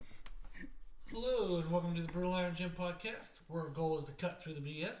welcome to the Brutal Iron Gym podcast, where our goal is to cut through the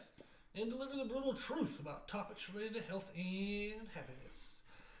BS and deliver the brutal truth about topics related to health and happiness.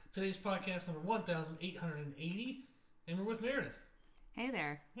 Today's podcast number 1880, and we're with Meredith. Hey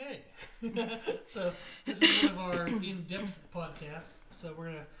there. Hey. So this is one of our in-depth podcasts, so we're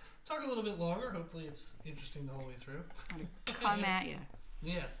going to talk a little bit longer. Hopefully it's interesting the whole way through. Come at you.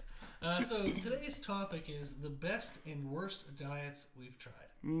 Yes. So today's topic is the best and worst diets we've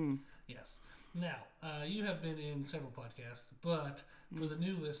tried. Yes. Now, you have been in several podcasts, but for the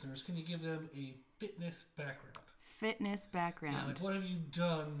new listeners, can you give them a fitness background? Fitness background. Yeah, like what have you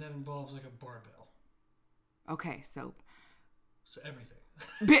done that involves like a barbell? Okay, so everything.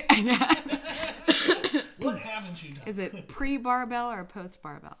 What haven't you done? Is it pre-barbell or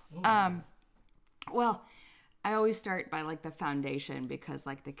post-barbell? Well, I always start by like the foundation because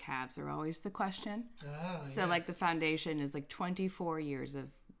like the calves are always the question. So like the foundation is like 24 years of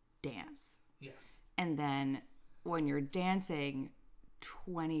dance. Yes. And then when you're dancing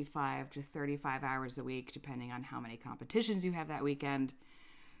 25 to 35 hours a week, depending on how many competitions you have that weekend,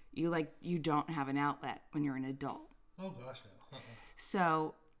 you don't have an outlet when you're an adult. Oh gosh, no.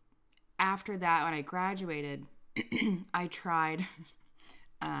 So after that, when I graduated, I tried,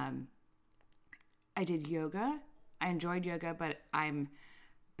 I did yoga. I enjoyed yoga, but I'm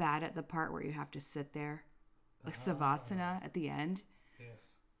bad at the part where you have to sit there, like savasana at the end. Yes.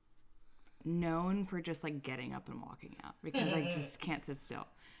 Known for just like getting up and walking out because I just can't sit still.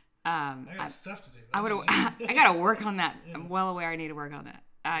 I got stuff to do. I gotta work on that. Yeah. I'm well aware I need to work on that.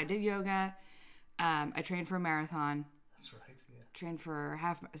 I did yoga. I trained for a marathon. That's right. Yeah. Trained for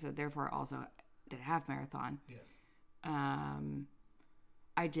so therefore also did a half marathon. Yes. I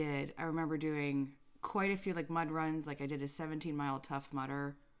remember doing quite a few like mud runs. Like I did a 17-mile Tough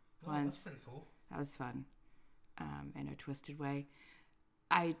Mudder once. That's pretty cool. That was fun. In a twisted way.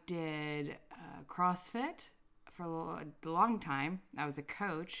 I did CrossFit for a long time. I was a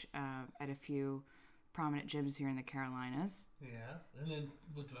coach at a few prominent gyms here in the Carolinas. Yeah. And then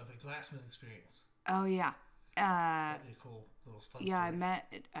what about the Glassman experience? Oh, yeah. That'd be a cool little fun story. I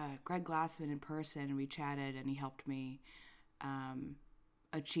met Greg Glassman in person, and we chatted, and he helped me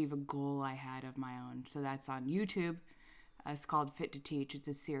achieve a goal I had of my own. So that's on YouTube. It's called Fit to Teach. It's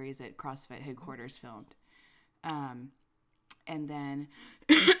a series that CrossFit headquarters filmed. And then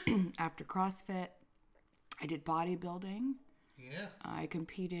after CrossFit, I did bodybuilding. Yeah. I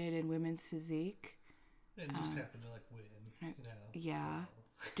competed in women's physique. And just happened to like win, you know. Yeah.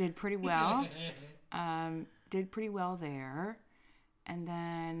 So. Did pretty well. Did pretty well there. And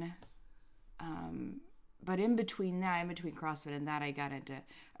then, but in between CrossFit and that, I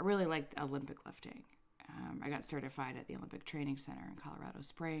really liked Olympic lifting. I got certified at the Olympic Training Center in Colorado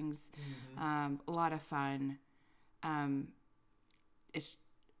Springs. Mm-hmm. A lot of fun.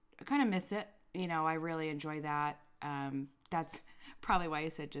 I kind of miss it. You know, I really enjoy that. That's probably why I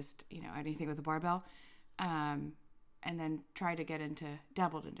said just, anything with a barbell. And then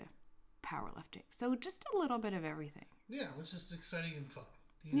dabbled into powerlifting. So just a little bit of everything. Yeah, which is exciting and fun.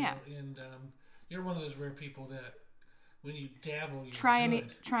 Yeah. And you're one of those rare people that when you dabble, you're try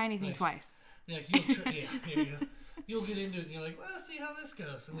good. Anything twice. Yeah, you'll get into it and you're like, well, let's see how this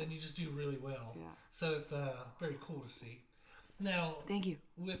goes. And then you just do really well. Yeah. So it's very cool to see. Now, thank you.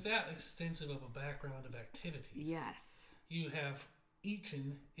 With that extensive of a background of activities, yes, you have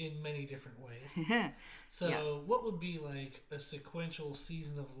eaten in many different ways. So, yes. What would be like a sequential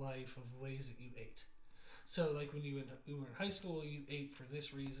season of life of ways that you ate? So, like when you were in high school, you ate for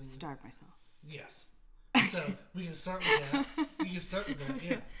this reason. Starve myself. Yes. So we can start with that.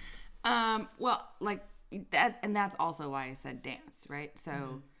 Yeah. Well, like that, and that's also why I said dance, right?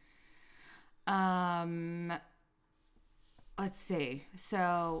 So, let's see.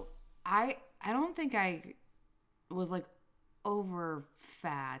 So I don't think I was like over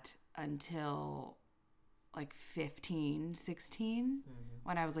fat until like 15, 16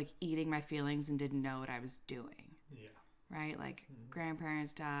 when I was like eating my feelings and didn't know what I was doing. Yeah. Right? Like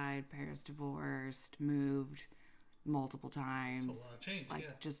grandparents died, parents divorced, moved multiple times. It's a lot of change,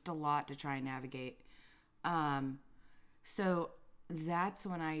 just a lot to try and navigate. So that's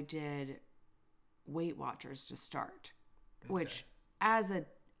when I did Weight Watchers to start. Okay. Which as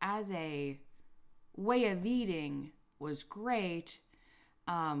a way of eating was great.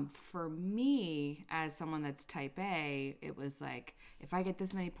 For me, as someone that's type A, it was like, if I get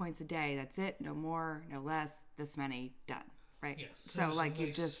this many points a day, that's it. No more, no less, this many, done. Right? Yes. So like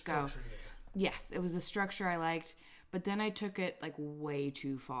you just go. Yes, it was the structure I liked. But then I took it like way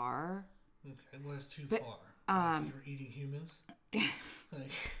too far. Okay, what is too far? Like you were eating humans?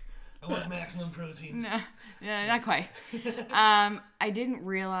 Like, I want maximum protein. No, not quite. I didn't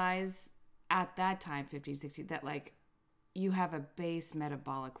realize at that time, 50, 60, that like you have a base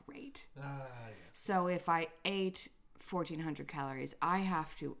metabolic rate. Yes. So if I ate 1,400 calories, I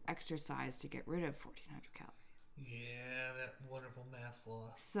have to exercise to get rid of 1,400 calories. Yeah, that wonderful math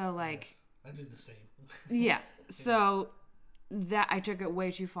flaw. So like, yes. I did the same. yeah. So that I took it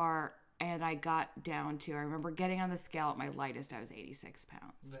way too far, and I got down to, I remember getting on the scale at my lightest, I was 86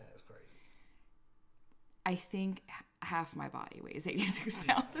 pounds. That is crazy. I think half my body weighs 86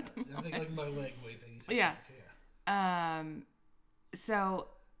 pounds at the moment. I think like my leg weighs 86 yeah. pounds. Yeah. So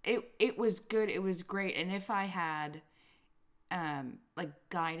it was good. It was great. And if I had like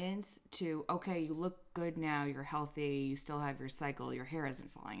guidance to, okay, you look good now, you're healthy, you still have your cycle, your hair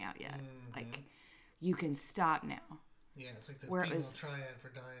isn't falling out yet. Mm-hmm. Like you can stop now. Yeah, it's like the female triad for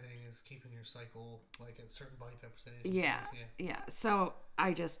dieting is keeping your cycle like at certain body fat percentage. Yeah. So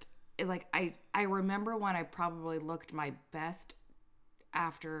I just like I remember when I probably looked my best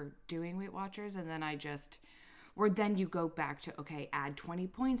after doing Weight Watchers, and then then you go back to, okay, add 20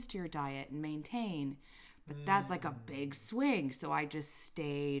 points to your diet and maintain. But that's like a big swing. So I just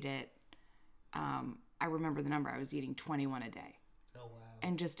stayed at, I remember the number, I was eating 21 a day. Oh, wow.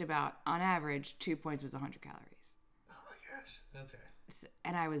 And just about, on average, 2 points was 100 calories. Oh, my gosh. Okay. So,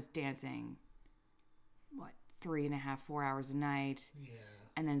 and I was dancing, 3.5, 4 hours a night. Yeah.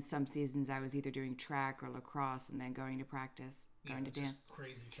 And then some seasons I was either doing track or lacrosse and then going to practice, going to dance.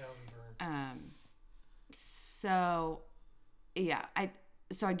 Crazy calorie burn. So, yeah, I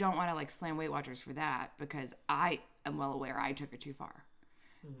don't want to like slam Weight Watchers for that, because I am well aware I took it too far.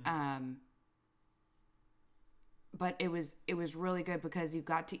 Mm-hmm. But it was really good because you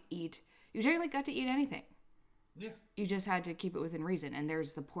generally got to eat anything. Yeah. You just had to keep it within reason. And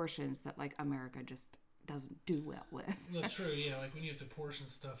there's the portions that like America just doesn't do well with. Well, true, yeah. Like when you have to portion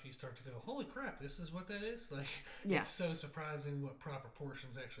stuff, you start to go, holy crap, this is what that is? Like, It's so surprising what proper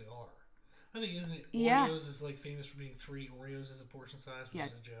portions actually are. I think, isn't it? Oreos is like famous for being 3 Oreos as a portion size, which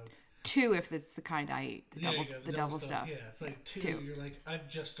is a joke. 2 if it's the kind I eat. The double stuff. Yeah, it's like 2. You're like, I've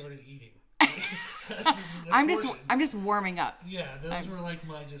just started eating. I'm just warming up. Yeah, those were like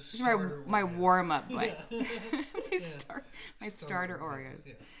my just starter my Oreos. warm up bites. my starter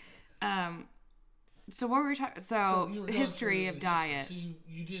Oreos. Yeah. So what were we talking? So history of diets. So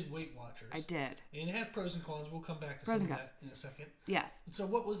you did Weight Watchers. I did. And it had pros and cons. We'll come back to pros some and of cons. that in a second. Yes. So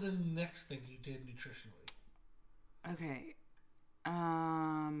what was the next thing you did nutritionally? Okay.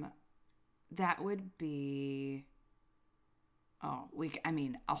 That would be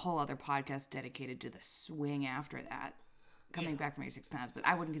a whole other podcast dedicated to the swing after that. Coming back from 86 pounds, but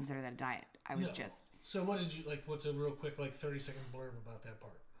I wouldn't consider that a diet. I was just. So what did you like? What's a real quick 30-second blurb about that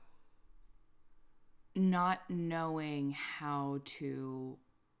part? Not knowing how to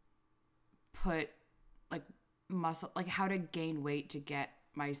put muscle, how to gain weight to get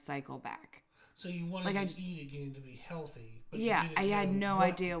my cycle back. So you wanted to eat again to be healthy, but I had no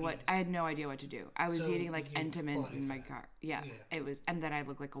idea what to do. I was eating Entenmann's in my car. Yeah, it was, and then I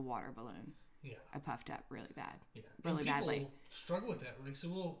looked like a water balloon. Yeah, I puffed up really bad. Yeah, really badly. People struggle with that.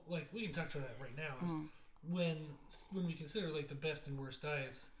 We can touch on that right now. Is when we consider the best and worst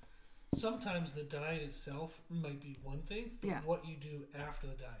diets. Sometimes the diet itself might be one thing, but what you do after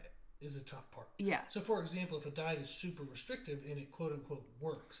the diet is a tough part. Yeah. So, for example, if a diet is super restrictive and it quote-unquote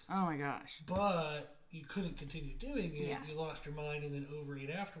works. Oh, my gosh. But you couldn't continue doing it, you lost your mind and then overate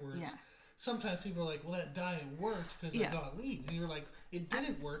afterwards. Yeah. Sometimes people are like, well, that diet worked because I got lean. And you're like, it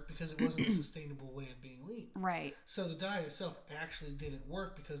didn't work because it wasn't a sustainable way of being lean. Right. So the diet itself actually didn't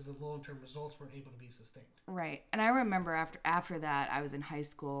work because the long-term results weren't able to be sustained. Right. And I remember after that, I was in high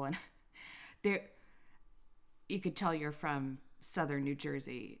school, and you could tell you're from southern New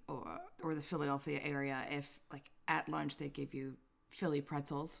Jersey or the Philadelphia area if at lunch they give you Philly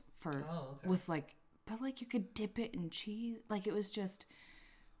pretzels with but you could dip it in cheese. It was just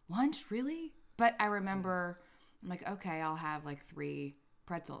lunch, really? But I remember I'm like, okay, I'll have 3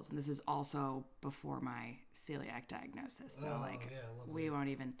 pretzels, and this is also before my celiac diagnosis. So we won't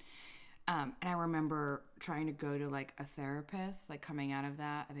even and I remember trying to go to a therapist, coming out of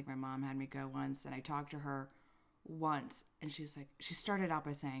that. I think my mom had me go once, and I talked to her once, and she started out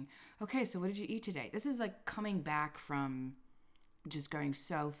by saying, okay, so what did you eat today? This is coming back from just going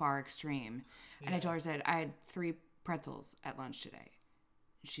so far extreme. Yeah. And I told her, I had 3 pretzels at lunch today.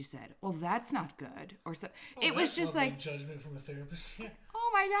 And she said, well, that's not good. Or so it was just judgment from a therapist.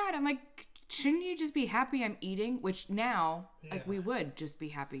 Oh my God. I'm shouldn't you just be happy I'm eating? Which now, we would just be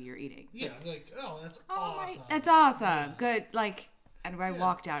happy you're eating. Yeah, that's awesome. That's awesome. Yeah. Good. And I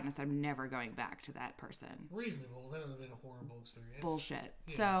walked out and I said, I'm never going back to that person. Reasonable. That would have been a horrible experience. Bullshit.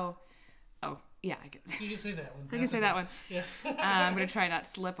 Yeah. So, Oh, yeah, You can say that one. I can say that one. Yeah. I'm going to try not to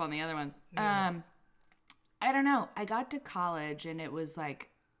slip on the other ones. Yeah. I don't know. I got to college and it was like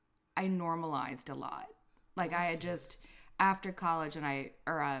I normalized a lot. Like I had just after college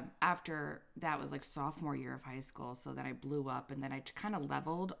after that was like sophomore year of high school. So then I blew up and then I kind of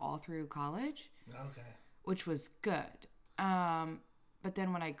leveled all through college. Okay. Which was good. But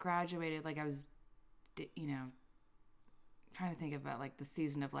then when I graduated, like I was, trying to think about like the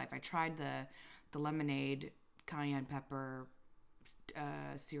season of life. I tried the lemonade cayenne pepper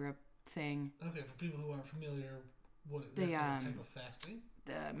syrup thing. Okay, for people who aren't familiar, that's a type of fasting?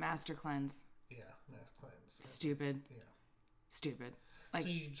 The master cleanse. Yeah, master cleanse. Stupid. Yeah. Stupid. Like, so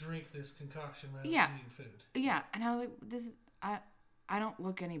you drink this concoction rather than eating food. Yeah, and I was like, I don't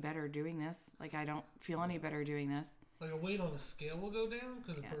look any better doing this. Like, I don't feel any better doing this. Like, a weight on a scale will go down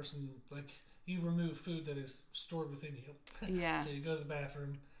because a person, like, you remove food that is stored within you. Yeah. So you go to the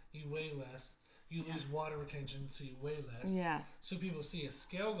bathroom, you weigh less. You lose water retention, so you weigh less. Yeah. So people see a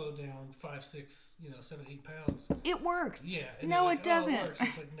scale go down 5, 6, 7, 8 pounds. It works. Yeah. No, like, it doesn't. Oh, it works.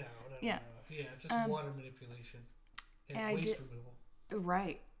 It's like, no. Yeah. Yeah, it's just water manipulation and waste removal.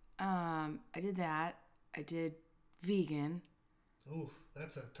 Right. I did that. I did vegan. Oof,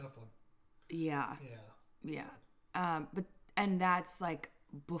 that's a tough one. Yeah. Yeah. Yeah. And that's like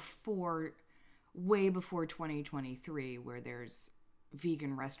way before 2023, where there's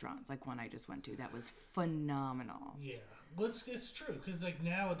vegan restaurants like one I just went to that was phenomenal. Yeah, well, it's true because like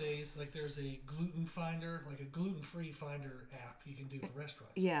nowadays, like there's a gluten finder, like a gluten-free finder app you can do for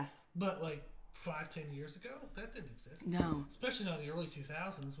restaurants. Yeah, but like 5-10 years ago, that didn't exist. No, especially not in the early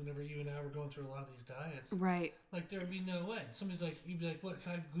 2000s, whenever you and I were going through a lot of these diets. Right. Like there would be no way. Somebody's like, you'd be like, "What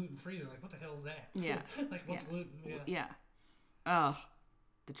kind of gluten-free?" They're like, "What the hell is that?" Yeah. Like what's gluten? Yeah. Yeah. Oh,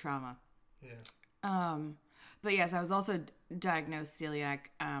 the trauma. Yeah. But yes, I was also diagnosed celiac.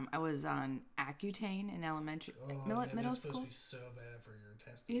 I was on Accutane in elementary, middle that's school. Supposed to be so bad for your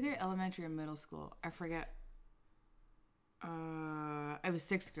intestines. Either elementary or middle school. I forget. I was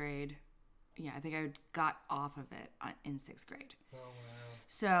 6th grade. Yeah, I think I got off of it in 6th grade. Oh wow.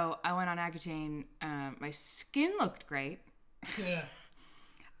 So I went on Accutane. My skin looked great. Yeah.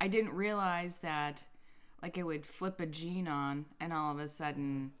 I didn't realize that, like, I would flip a gene on, and all of a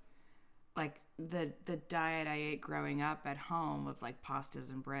sudden, like, the diet I ate growing up at home of like pastas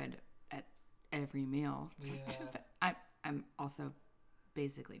and bread at every meal. Yeah. I'm also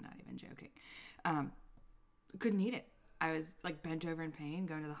basically not even joking. Couldn't eat it. I was like bent over in pain,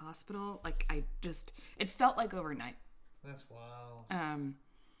 going to the hospital. Like it felt like overnight. That's wild.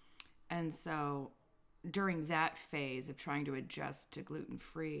 And so during that phase of trying to adjust to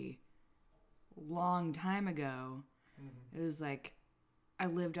gluten-free, long time ago, it was like I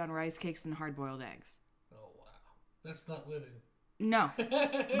lived on rice cakes and hard-boiled eggs. Oh, wow. That's not living. No.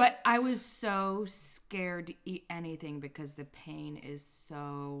 But I was so scared to eat anything because the pain is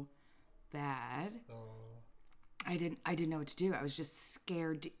so bad. Oh. I didn't know what to do. I was just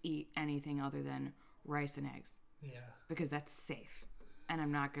scared to eat anything other than rice and eggs. Yeah. Because that's safe. And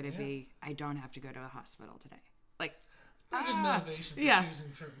I'm not going to I don't have to go to a hospital today. Like, pretty good motivation for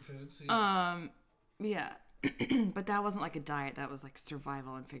choosing certain foods. Yeah. Yeah. But that wasn't like a diet. That was like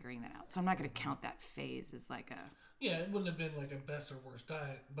survival and figuring that out. So I'm not going to count that phase as like a... Yeah, it wouldn't have been like a best or worst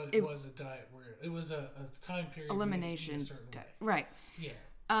diet, but it was a diet where it was a time period. Elimination diet. Right. Yeah.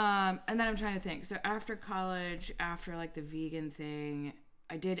 And then I'm trying to think. So after college, after like the vegan thing,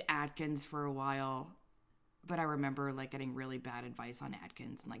 I did Atkins for a while, but I remember like getting really bad advice on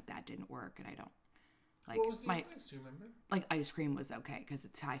Atkins and like that didn't work, and I don't like what was the advice? Do you remember? Like ice cream was okay because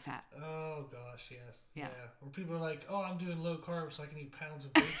it's high fat. Oh gosh, yes. Yeah. Where people are like, "Oh, I'm doing low carb so I can eat pounds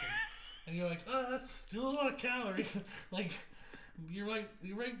of bacon," and you're like, "Oh, that's still a lot of calories." Like, you're right.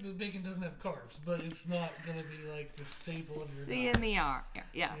 You're right. The bacon doesn't have carbs, but it's not gonna be like the staple of your diet. in the R.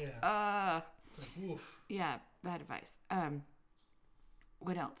 Yeah. It's like, oof. Yeah, bad advice.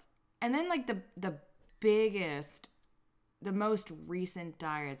 What else? And then like the biggest, the most recent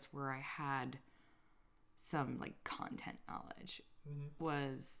diets where I had some like content knowledge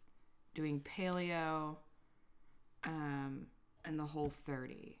was doing paleo, and the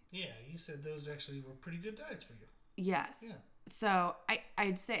Whole30. Yeah, you said those actually were pretty good diets for you. Yes. Yeah. So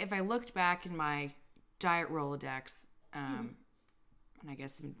I'd say if I looked back in my diet Rolodex, and I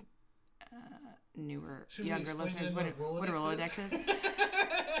guess some younger listeners, what a Rolodex is?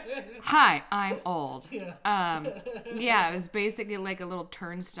 Hi, I'm old. Yeah. Yeah, it was basically like a little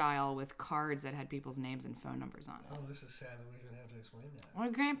turnstile with cards that had people's names and phone numbers on it. Oh, this is sad that we're going to have to explain that. My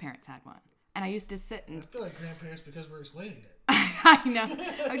grandparents had one. And I used to sit and... I feel like grandparents because we're explaining it. I know.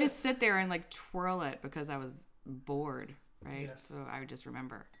 I would just sit there and like twirl it because I was bored, right? Yes. So I would just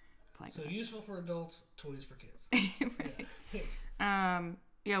remember playing So with useful for adults, toys for kids. it.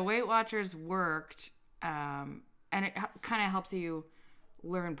 Yeah, Weight Watchers worked, and it kind of helps you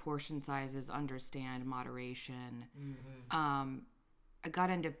learn portion sizes, understand moderation. Mm-hmm. I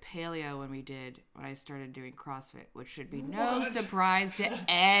got into paleo when I started doing CrossFit, which should be no surprise to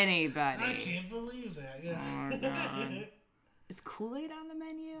anybody. I can't believe that. Yeah. Oh, God. Is Kool-Aid on the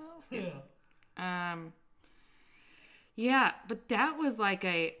menu? Yeah. Yeah, but that was like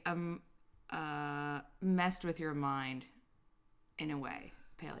a messed with your mind in a way.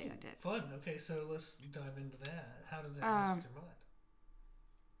 Paleo did. Fun. Okay, so let's dive into that. How did that mess with your mind?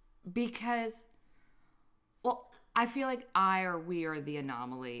 Because, well, I feel like we are the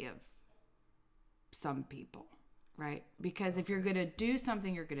anomaly of some people, right? Because if you're going to do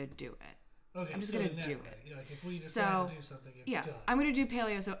something, you're going to do it. Okay, I'm just going to do way. it. Like if we decide to do something, it's done. I'm going to do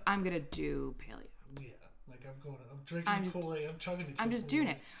paleo, so I'm going to do paleo. Yeah, like I'm drinking Kool-Aid, I'm chugging the Kool-Aid. I'm just doing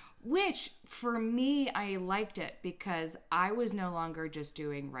it. Which, for me, I liked it because I was no longer just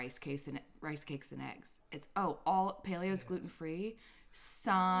doing rice cakes and eggs. It's, all paleo's gluten-free.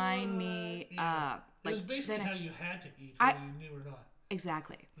 Sign me up. It was basically how you had to eat, whether you knew or not.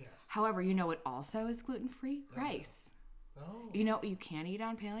 Exactly. Yes. However, you know what also is gluten-free? Rice. Oh. You know what you can eat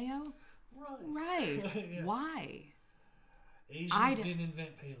on paleo? Rice. Yeah. Why? Asians didn't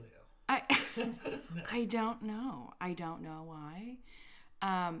invent paleo. I don't know. I don't know why.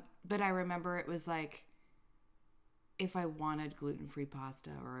 But I remember it was like, if I wanted gluten-free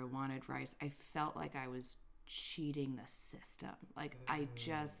pasta or I wanted rice, I felt like I was cheating the system. Like I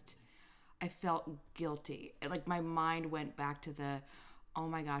felt guilty. Like my mind went back to oh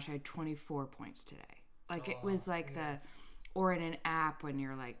my gosh, I had 24 points today. Like it was like or in an app when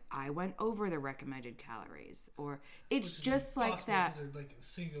you're like, I went over the recommended calories, or it's just like that. They're like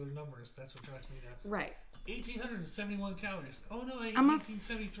singular numbers. That's what drives me nuts. Right. 1,871 calories. Oh no, I ate I'm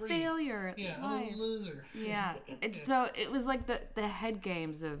 1873. A failure. Yeah, I'm a loser. Yeah. So it was like the head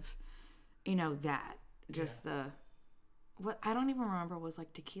games of, that. Just what I don't even remember was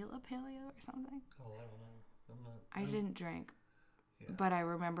like tequila paleo or something. Oh, I don't know. I didn't drink, but I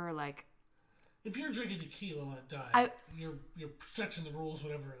remember like. If you're drinking tequila on a diet, you're stretching the rules,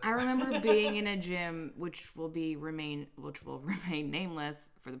 whatever. I remember being in a gym, which will remain nameless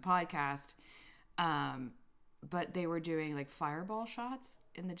for the podcast. But they were doing like fireball shots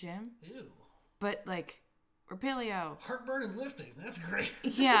in the gym. Ew. But like, or paleo. Heartburn and lifting. That's great.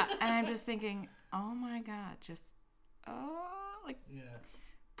 Yeah, and I'm just thinking, oh my God,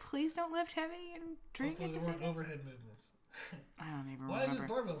 please don't lift heavy and drink Hopefully at the there same weren't time. overhead movements. I don't even remember. Why is this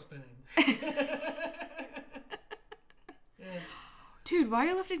barbell spinning? Dude, why are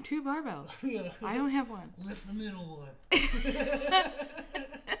you lifting 2 barbells? Yeah. I don't have one. Lift the middle one.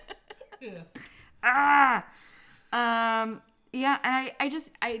 Yeah, and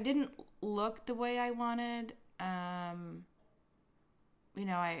I didn't look the way I wanted.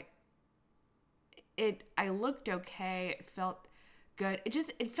 I looked okay. It felt good.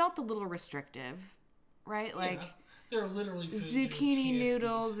 It felt a little restrictive, right? Like there are literally zucchini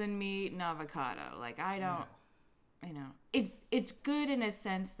noodles and meat and avocado. Like I don't. It's good in a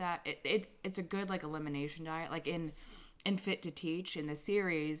sense that it's a good like elimination diet, like in Fit to Teach in the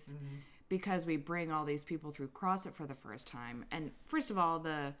series, because we bring all these people through CrossFit for the first time, and first of all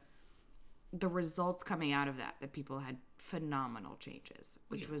the results coming out of that people had phenomenal changes,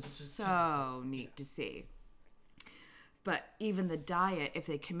 which was so neat to see. But even the diet, if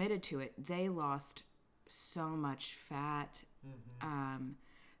they committed to it, they lost so much fat.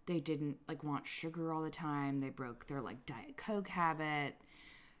 They didn't like want sugar all the time. They broke their like Diet Coke habit.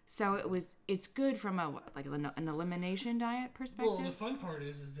 So it's good from an elimination diet perspective. Well, the fun part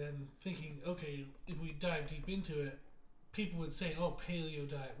is then thinking, okay, if we dive deep into it, people would say, oh, paleo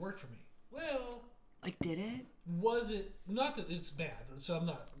diet worked for me. Well, like, did it? Was it, not that it's bad, so I'm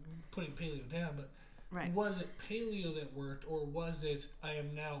not putting paleo down, but was it paleo that worked, or was it I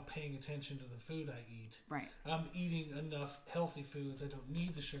am now paying attention to the food I eat? Right. I'm eating enough healthy foods. I don't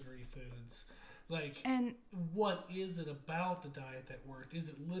need the sugary foods. Like, and what is it about the diet that worked? Is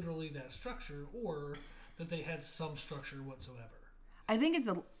it literally that structure, or that they had some structure whatsoever? I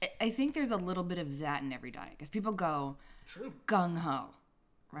think there's a little bit of that in every diet, because people go gung ho,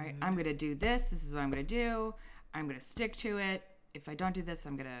 right? I'm gonna do this. This is what I'm gonna do. I'm gonna stick to it. If I don't do this,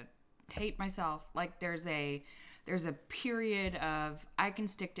 I'm gonna hate myself. Like there's a period of I can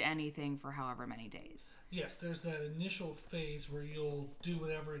stick to anything for however many days. Yes, there's that initial phase where you'll do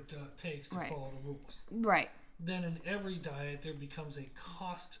whatever it takes to follow the rules. Right. Then in every diet, there becomes a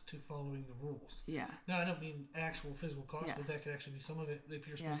cost to following the rules. Yeah. Now, I don't mean actual physical cost, but that could actually be some of it. If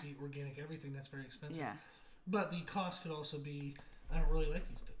you're supposed to eat organic everything, that's very expensive. Yeah. But the cost could also be, I don't really like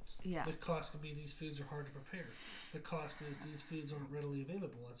these foods. foods. Yeah. The cost could be these foods are hard to prepare. The cost is these foods aren't readily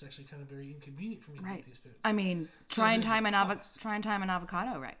available. It's actually kind of very inconvenient for me to eat these foods. I mean, try and time an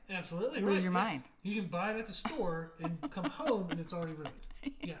avocado right. Absolutely. Lose right. your mind. You can buy it at the store and come home and it's already ruined.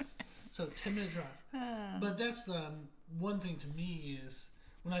 Yes. So 10-minute drive. But that's the one thing to me is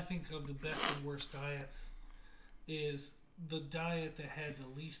when I think of the best and worst diets is the diet that had the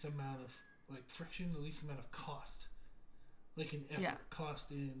least amount of like friction, the least amount of cost. Like in effort,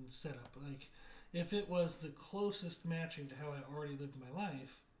 cost in setup. Like if it was the closest matching to how I already lived my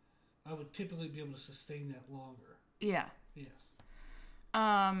life, I would typically be able to sustain that longer. Yeah. Yes.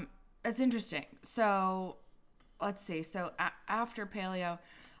 That's interesting. So, let's see. So after paleo,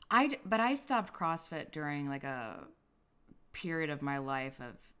 I stopped CrossFit during like a period of my life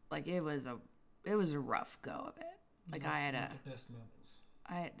of like it was a rough go of it. Like I had the best moments.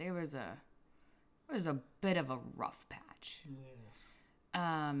 There was a bit of a rough patch. Yes.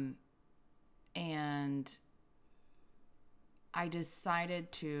 And I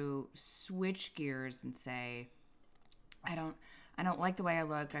decided to switch gears and say, I don't like the way I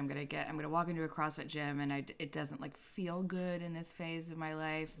look. I'm gonna walk into a CrossFit gym and it doesn't like feel good in this phase of my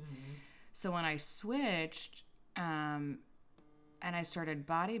life. Mm-hmm. So when I switched, and I started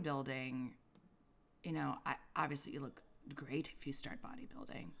bodybuilding, obviously you look great if you start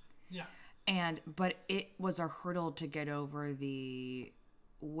bodybuilding. Yeah. But it was a hurdle to get over the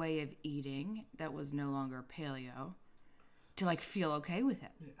way of eating that was no longer paleo to like feel okay with it.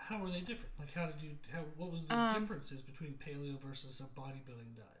 Yeah. How were they different? Like what was the differences between paleo versus a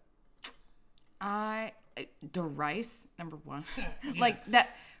bodybuilding diet? The rice, number one. Yeah. Like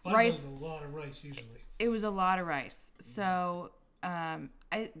that rice. A lot of rice usually. It was a lot of rice. So,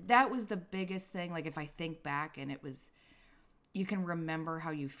 that was the biggest thing. Like if I think back and it was, you can remember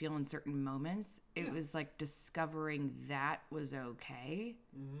how you feel in certain moments. It was like discovering that was okay.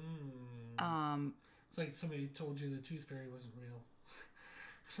 It's like somebody told you the tooth fairy wasn't real.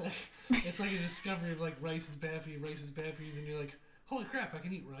 It's like a discovery of like rice is bad for you, then you're like, holy crap, I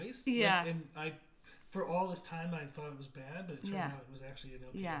can eat rice? Yeah. Like, for all this time I thought it was bad, but it turned out it was actually an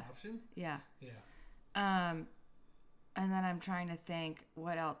okay option. Yeah. Yeah. And then I'm trying to think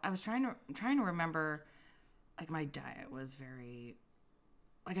what else. I'm trying to remember. Like my diet was very,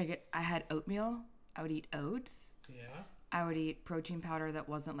 like I had oatmeal. I would eat oats. Yeah. I would eat protein powder that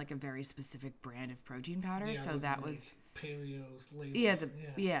wasn't like a very specific brand of protein powder. Yeah, so that was paleo's label.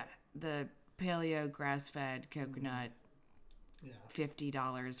 Yeah, the paleo grass-fed coconut. Yeah.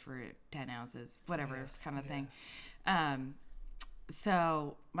 $50 for 10 ounces, whatever kind of thing.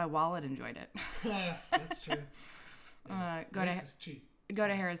 So my wallet enjoyed it. That's true. Yeah. Go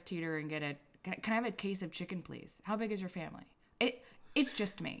to Harris Teeter and get it. Can I have a case of chicken, please? How big is your family? It's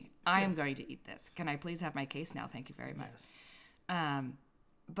just me. I am going to eat this. Can I please have my case now? Thank you very much. Yes.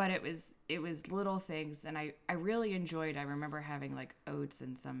 But it was little things, and I really enjoyed. I remember having like oats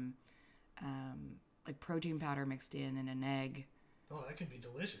and some like protein powder mixed in and an egg. Oh, that could be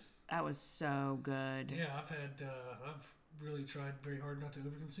delicious. That was so good. Yeah, I've really tried very hard not to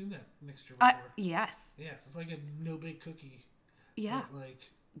overconsume that mixture before. Yes. Yes, it's like a no-bake cookie. Yeah. But like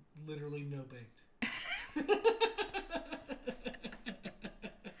literally no baked.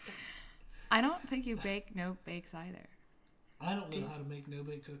 I don't think you bake no bakes either. I don't know how to make no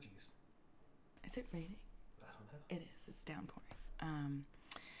bake cookies. Is it raining? I don't know. It is. It's downpouring.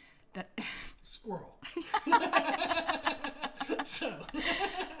 Squirrel. So.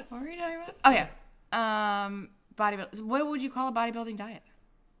 What were you talking about? Oh yeah. Bodybuilding. What would you call a bodybuilding diet?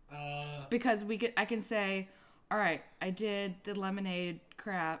 Because I can say, all right, I did the lemonade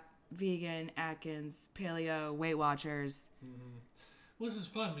crap, vegan, Atkins, paleo, Weight Watchers. Mm-hmm. Well, this is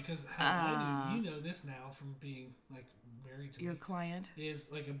fun because how I do, you know this now from being like married to your me, client,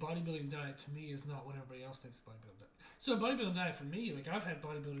 is like a bodybuilding diet to me is not what everybody else thinks a bodybuilding diet. So a bodybuilding diet for me, like I've had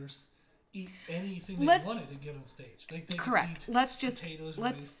bodybuilders eat anything they wanted to get on stage. Like they correct. Let's save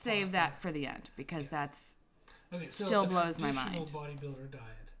pasta. that for the end because that's okay, still blows my mind. Traditional bodybuilder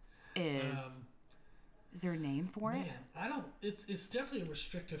diet is there a name for it? I don't. It's definitely a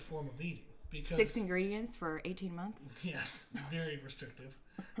restrictive form of eating. Because, 6 ingredients for 18 months? Yes, very restrictive.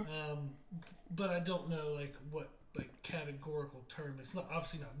 But I don't know like what like categorical term. It's not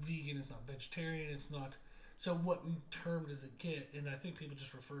obviously not vegan. It's not vegetarian. It's not. So what term does it get? And I think people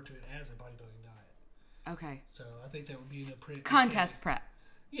just refer to it as a bodybuilding diet. Okay. So I think that would be an contest prep.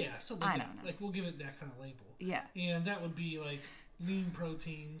 Yeah, something like that. Like we'll give it that kind of label. Yeah. And that would be like lean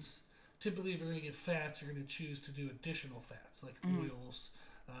proteins. Typically, if you're going to get fats, you're going to choose to do additional fats like oils.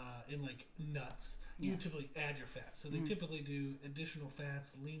 And like nuts, you typically add your fats. So they typically do additional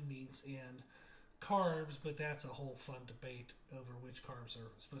fats, lean meats, and carbs, but that's a whole fun debate over which carbs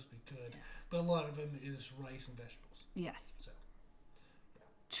are supposed to be good. Yeah. But a lot of them is rice and vegetables. Yes. So, yeah.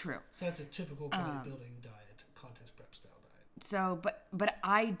 True. So that's a typical bodybuilding diet, contest prep style diet. So, but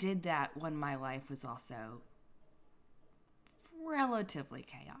I did that when my life was also relatively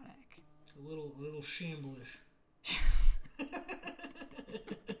chaotic. A little shamblish.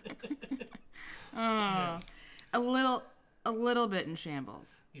 Yes. A little bit in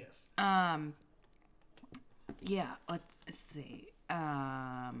shambles. Yes. Yeah, let's see.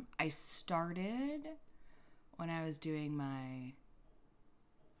 I started when I was doing my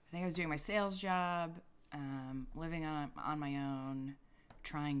sales job, living on my own,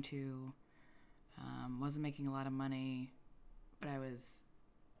 trying to, wasn't making a lot of money, but it was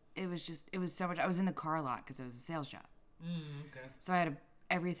so much. I was in the car a lot because it was a sales job. Okay. So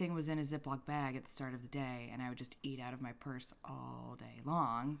everything was in a Ziploc bag at the start of the day, and I would just eat out of my purse all day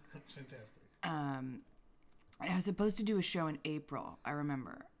long. That's fantastic. I was supposed to do a show in April. I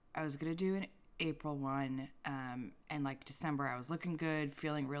remember I was going to do an April one, and like December, I was looking good,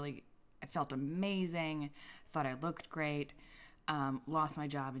 I felt amazing, thought I looked great. Lost my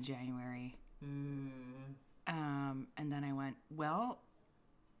job in January. And then I went, well,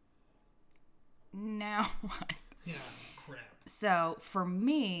 now what? Yeah, crap. So for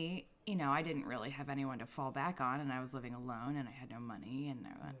me, I didn't really have anyone to fall back on, and I was living alone, and I had no money, and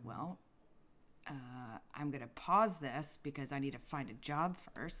I went, well, I'm going to pause this because I need to find a job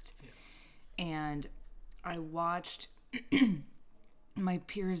first. Yes. And I watched my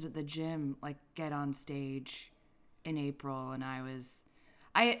peers at the gym like get on stage in April, and I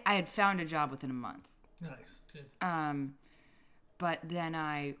had found a job within a month. Nice. Good. But then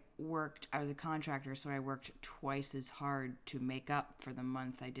I was a contractor, so I worked twice as hard to make up for the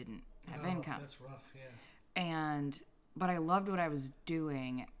month I didn't have income. That's rough, yeah. But I loved what I was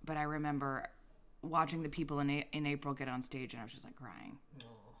doing, but I remember watching the people in April get on stage, and I was just like crying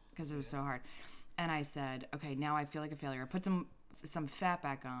because it was so hard. And I said, okay, now I feel like a failure. I put some fat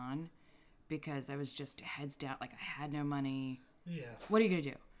back on because I was just heads down, like I had no money. Yeah. What are you gonna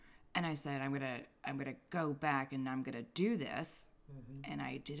do? And I said, I'm gonna go back and I'm gonna do this. Mm-hmm. And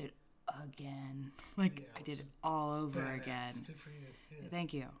I did it again. I did it all over again. Good for you. Yeah.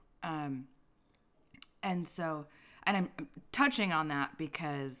 Thank you. And I'm touching on that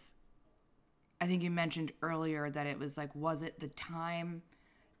because I think you mentioned earlier that it was like, was it the time,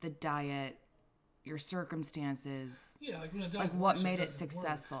 the diet, your circumstances? Yeah, like when a diet like what made it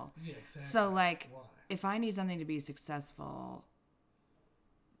successful? Yeah, exactly. So like, why? If I need something to be successful,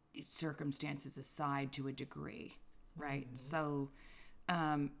 circumstances aside to a degree, right? Mm-hmm. So,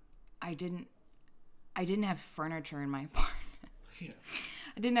 I didn't have furniture in my apartment. Yes.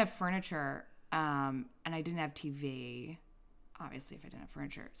 I didn't have furniture, and I didn't have TV. Obviously, if I didn't have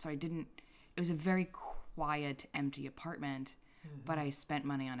furniture, so it was a very quiet, empty apartment. Mm-hmm. But I spent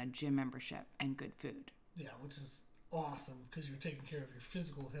money on a gym membership and good food. Yeah, which is awesome because you're taking care of your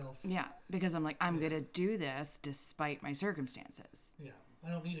physical health. Yeah, because I'm like, I'm going to do this despite my circumstances. Yeah, I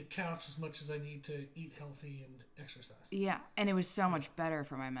don't need a couch as much as I need to eat healthy and exercise. Yeah, and it was so much better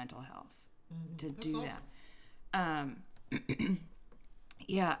for my mental health to That's do awesome. that.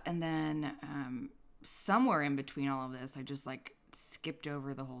 Yeah, and then somewhere in between all of this, I just like skipped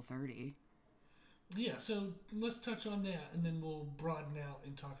over the whole 30. Yeah, so let's touch on that, and then we'll broaden out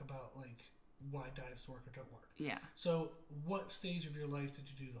and talk about like why diets work or don't work. Yeah. So, what stage of your life did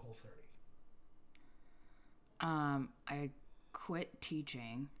you do the whole 30? I quit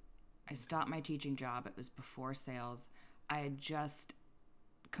teaching. I stopped my teaching job. It was before sales. I had just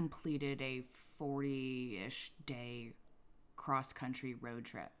completed a 40-ish day cross-country road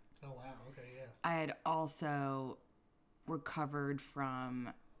trip. Oh, wow. Okay, yeah. I had also recovered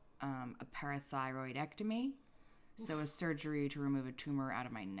from a parathyroidectomy, so a surgery to remove a tumor out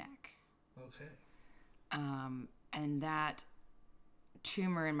of my neck. Okay. And that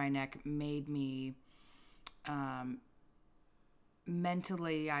tumor in my neck made me,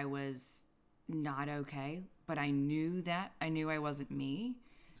 mentally, I was not okay, but I knew I wasn't me.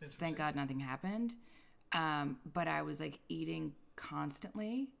 So thank God nothing happened. But I was like eating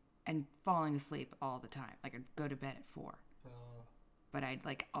constantly and falling asleep all the time. Like I'd go to bed at 4. But I'd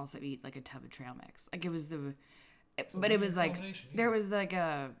like also eat like a tub of trail mix. Like it was but it was like, there was like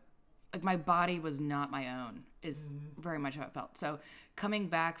my body was not my own is very much how it felt. So coming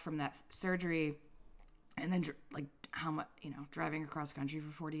back from that surgery and then like how much, driving across the country for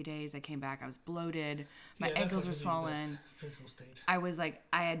 40 days, I came back, I was bloated. My ankles were swollen. Physical state. I was like,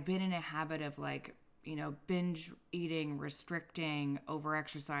 I had been in a habit of like, binge eating, restricting, over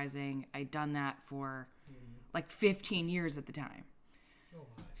exercising. I'd done that for like 15 years at the time. Oh my.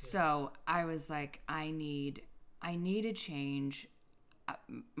 Yeah. So I was like, I need a change.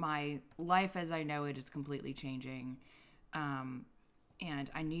 My life as I know it is completely changing.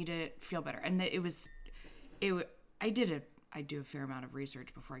 And I need to feel better. And I do a fair amount of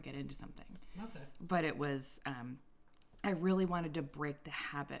research before I get into something. Okay. But it was, I really wanted to break the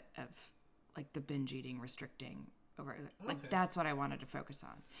habit of like the binge eating, restricting over, like Okay. that's what I wanted to focus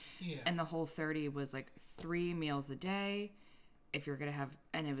on. Yeah. And the Whole30 was like 3 meals a day. If you're going to have,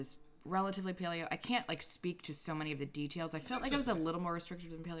 and it was relatively paleo. I can't like speak to so many of the details. I felt like I was a little more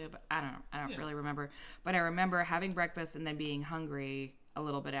restrictive than paleo, but I don't know. I don't really remember. But I remember having breakfast and then being hungry a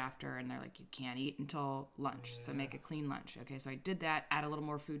little bit after, and they're like, you can't eat until lunch, so make a clean lunch. Okay, so I did that. Add a little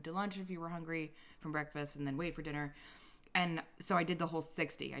more food to lunch if you were hungry from breakfast, and then wait for dinner. And so I did the whole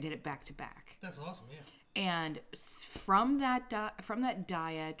 60. I did it back to back. That's awesome. Yeah. And from that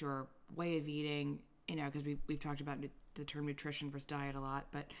diet or way of eating, you know, because we've talked about the term nutrition versus diet a lot,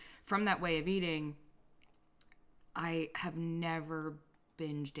 but from that way of eating, I have never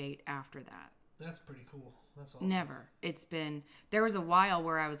binged ate after that. That's pretty cool. That's awesome. Never. There was a while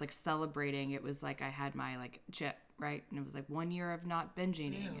where I was like celebrating. It was like I had my like chip, right? And it was like 1 year of not binge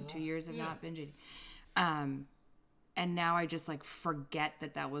eating and 2 years of not binge eating. And now I just like forget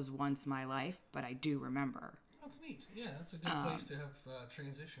that was once my life, but I do remember. That's neat. Yeah, that's a good place to have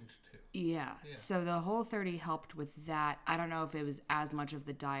transitioned to. Yeah. So the Whole30 helped with that. I don't know if it was as much of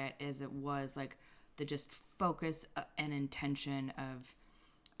the diet as it was like the just focus and intention of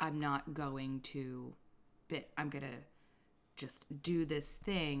I'm not going to I'm going to just do this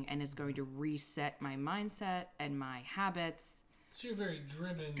thing and it's going to reset my mindset and my habits. So you're very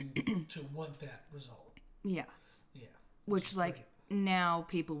driven to want that result. Yeah. Yeah. Which like great. Now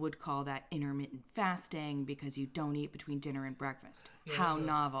people would call that intermittent fasting because you don't eat between dinner and breakfast. Yeah, how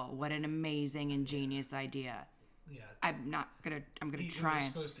novel. What an amazing, ingenious idea. Yeah. I'm going to eat try. When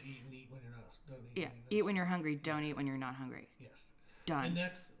you're supposed to eat and eat when you're not. Don't eat. Yeah. Eat when you're hungry. Don't eat when you're not hungry. Yes. Done.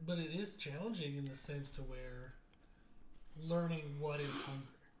 But it is challenging in the sense to where learning what is hunger.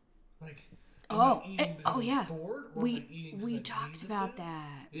 Like, yeah. Bored, or we talked about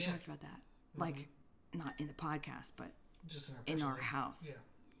that. Yeah. We talked about that. Like, not in the podcast, but just in our house.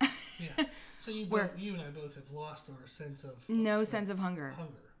 Yeah. Yeah. So you and I both have lost our sense of sense of hunger.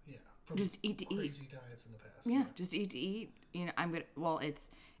 Hunger. Yeah. From just eat to crazy eat. diets in the past. Yeah. Just eat to eat. You know,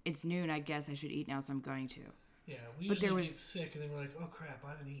 it's noon. I guess I should eat now, so I'm going to. Yeah, we usually get sick and then we're like, oh crap,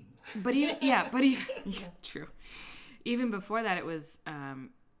 I haven't eaten. But true. Even before that, it was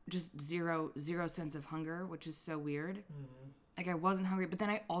just zero sense of hunger, which is so weird. Mm-hmm. Like I wasn't hungry, but then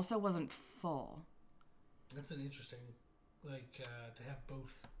I also wasn't full. That's an interesting, to have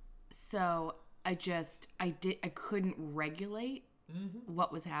both. So I couldn't regulate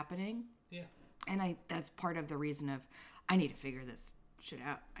what was happening. Yeah. And that's part of the reason of I need to figure this shit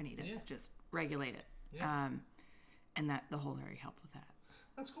out. I need to just regulate it. Yeah. And that the Whole30 helped with that.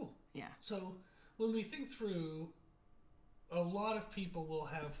 That's cool. Yeah. So when we think through, a lot of people will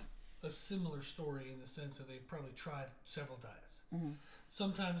have a similar story in the sense that they've probably tried several diets. Mm-hmm.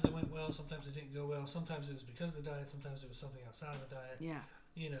 Sometimes it went well, sometimes it didn't go well. Sometimes it was because of the diet, sometimes it was something outside of the diet. Yeah.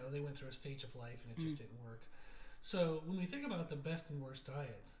 You know, they went through a stage of life and it just didn't work. So when we think about the best and worst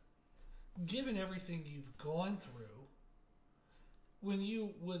diets, given everything you've gone through, when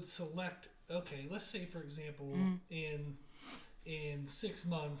you would select, okay, let's say for example, in 6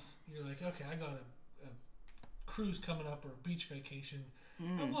 months, you're like, okay, I got a cruise coming up or a beach vacation.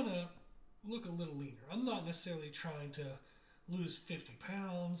 I want to look a little leaner. I'm not necessarily trying to lose 50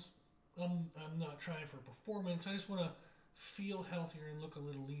 pounds. I'm not trying for performance. I just want to feel healthier and look a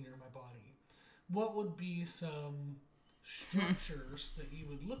little leaner in my body. What would be some structures that you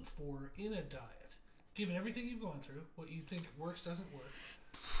would look for in a diet, given everything you've gone through, what you think works, doesn't work?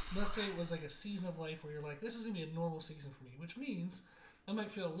 Let's say it was like a season of life where you're like, this is going to be a normal season for me, which means I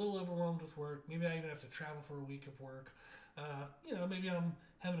might feel a little overwhelmed with work. Maybe I even have to travel for a week of work. Maybe I'm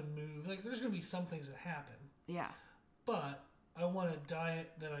having to move. Like, there's going to be some things that happen. Yeah. But I want a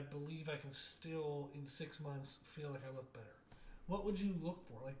diet that I believe I can still, in 6 months, feel like I look better. What would you look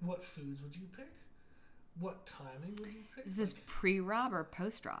for? Like, what foods would you pick? What timing would you pick? Is this pre-Rob or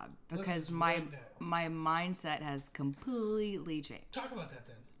post-Rob? Because my mindset has completely changed. Talk about that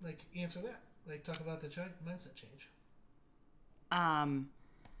then. Like, answer that. Like, talk about the mindset change.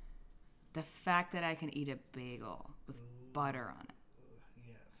 The fact that I can eat a bagel with butter on it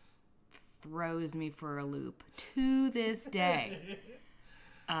throws me for a loop to this day.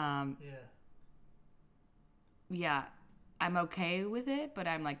 Yeah, I'm okay with it, but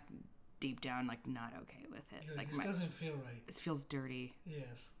I'm like deep down like not okay with it. Like this doesn't feel right. This feels dirty.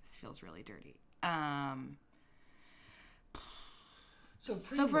 Yes. This feels really dirty. So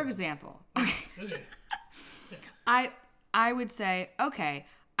for example, okay. Okay. Yeah. I would say, okay,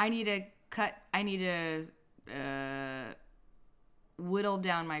 I need to whittle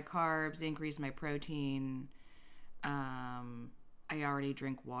down my carbs, increase my protein. I already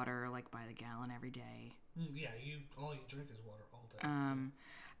drink water like by the gallon every day. Yeah, all you drink is water all day.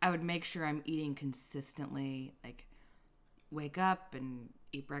 I would make sure I'm eating consistently, like wake up and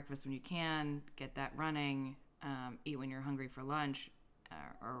eat breakfast when you can, get that running, eat when you're hungry for lunch,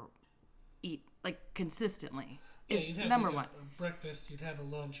 or eat like consistently. Yeah, It's you'd have number like one. a breakfast, you'd have a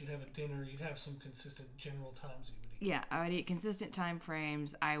lunch, you'd have a dinner, you'd have some consistent general times you would eat. Yeah, I would eat consistent time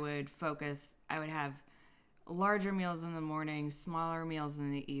frames. I would have larger meals in the morning, smaller meals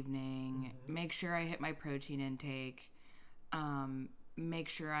in the evening. Mm-hmm. Make sure I hit my protein intake. Make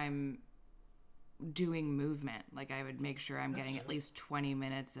sure I'm doing movement. Like I would make sure I'm getting at least 20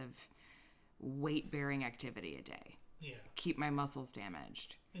 minutes of weight-bearing activity a day. Yeah. Keep my muscles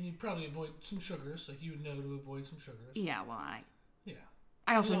damaged. And you'd probably avoid some sugars, like you would know to avoid some sugars. Yeah, well, I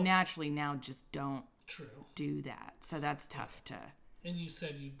also naturally now just don't True. do that. So that's tough to... And you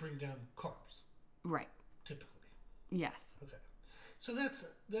said you'd bring down carbs. Right. Typically. Yes. Okay. So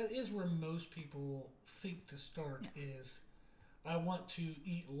that is where most people think to start is, I want to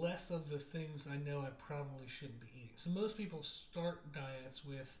eat less of the things I know I probably shouldn't be eating. So most people start diets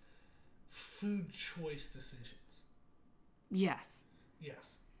with food choice decisions. Yes.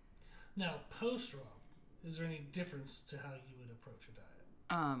 Yes. Now, post-Rob, is there any difference to how you would approach a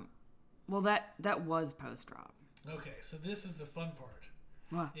diet? Well, that was post-Rob. Okay, so this is the fun part.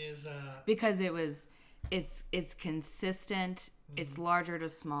 What? Is because it's consistent. Mm-hmm. It's larger to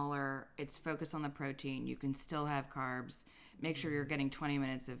smaller. It's focused on the protein. You can still have carbs. Make sure you're getting 20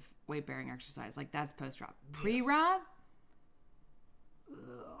 minutes of weight-bearing exercise. Like that's post-Rob. Pre-Rob?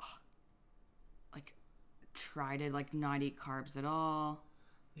 Ugh. Like try to like not eat carbs at all.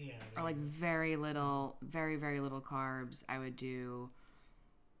 Yeah. Or like very little, very, very little carbs. I would do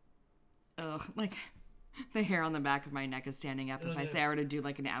like the hair on the back of my neck is standing up if I say I were to do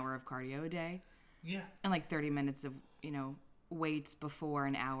like an hour of cardio a day. Yeah. And like 30 minutes of, weights before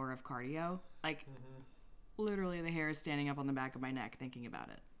an hour of cardio. Like literally the hair is standing up on the back of my neck thinking about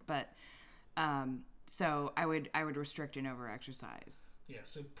it. But so I would restrict and over exercise. Yeah,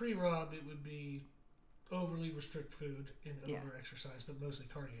 so pre-Rob it would be overly restrict food and over exercise, but mostly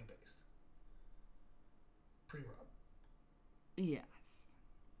cardio based. Pre-Rob. Yes.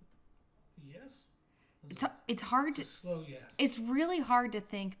 Yes? It's hard to... slow yes. It's really hard to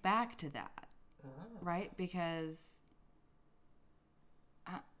think back to that, right? Because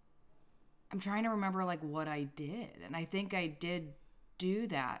I'm trying to remember, like, what I did. And I think I did do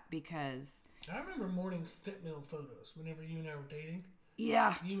that because... I remember morning step mill photos whenever you and I were dating.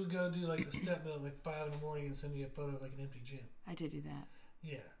 Yeah. You would go do, like, the step mill at, like, 5 in the morning and send me a photo of, like, an empty gym. I did do that.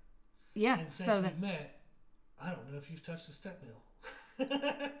 Yeah. Yeah. And since we've met, I don't know if you've touched a step mill.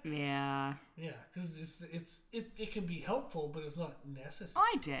 Yeah. Yeah, because it can be helpful, but it's not necessary.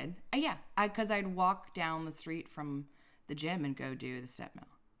 Oh, I did. Yeah, because I'd walk down the street from the gym and go do the step mill.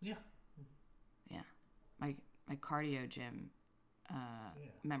 Yeah. Yeah, my cardio gym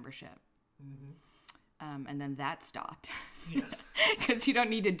membership. Mm-hmm. And then that stopped. Yes. Because you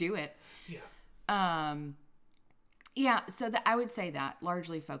don't need to do it. Yeah. Yeah. So I would say that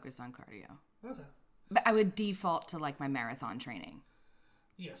largely focus on cardio. Okay. But I would default to like my marathon training.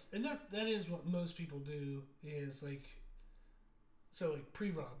 Yes, and that is what most people do is like, so like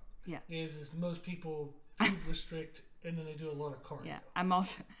pre-Rob. Yeah. Is most people food restrict and then they do a lot of cardio. Yeah,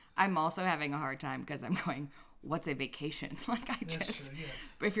 I'm also having a hard time because I'm going, what's a vacation? Like That's true, yes.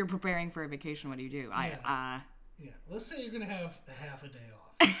 If you're preparing for a vacation, what do you do? Yeah. Let's say you're gonna have a half a day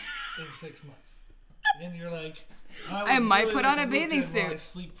off in 6 months, and you're like, I might really put on a bathing suit. I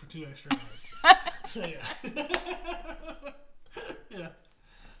sleep for 2 extra hours. So yeah. Yeah.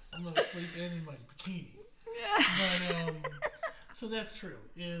 I'm gonna sleep in my bikini. But so that's true.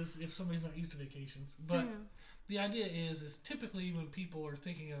 Is if somebody's not used to vacations, but the idea is typically when people are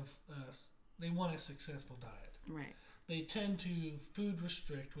thinking of they want a successful diet. Right. They tend to food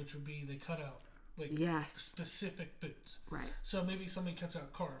restrict, which would be they cut out like specific foods. Right. So maybe somebody cuts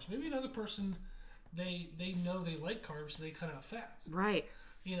out carbs. Maybe another person they know they like carbs, so they cut out fats. Right.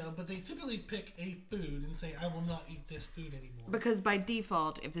 But they typically pick a food and say, I will not eat this food anymore. Because by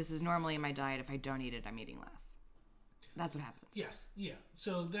default, if this is normally in my diet, if I don't eat it, I'm eating less. That's what happens. Yes, yeah.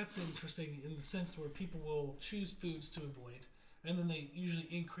 So that's interesting in the sense where people will choose foods to avoid, and then they usually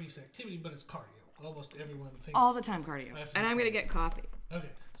increase activity, but it's cardio. Almost everyone thinks... All the time cardio. And I'm going to get coffee. Okay,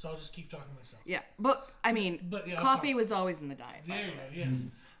 so I'll just keep talking to myself. Yeah, but, I mean, coffee was always in the diet. There you go, yes.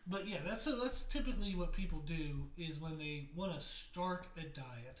 But yeah, that's typically what people do is when they want to start a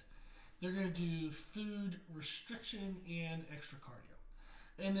diet, they're going to do food restriction and extra cardio.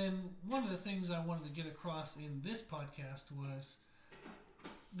 And then one of the things I wanted to get across in this podcast was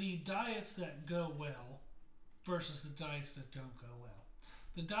the diets that go well versus the diets that don't go well.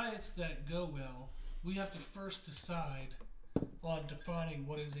 The diets that go well, we have to first decide on defining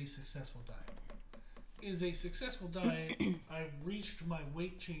what is a successful diet. Is a successful diet, I reached my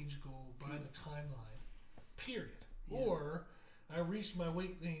weight change goal by the timeline, period. Yeah. Or I reached my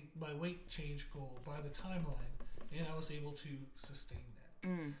weight change goal by the timeline, and I was able to sustain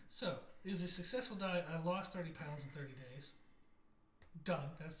that. So, is a successful diet, I lost 30 pounds in 30 days.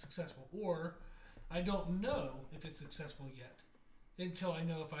 Done. That's successful. Or, I don't know if it's successful yet until I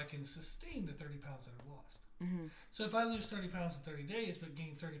know if I can sustain the 30 pounds that I lost. So, if I lose 30 pounds in 30 days but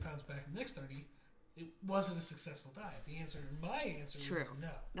gain 30 pounds back in the next 30, it wasn't a successful diet. My answer is no.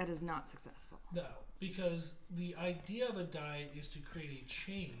 That is not successful. No, because the idea of a diet is to create a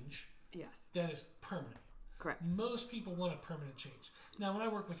change that is permanent. Correct. Most people want a permanent change. Now, when I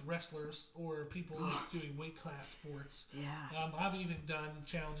work with wrestlers or people like doing weight class sports, I've even done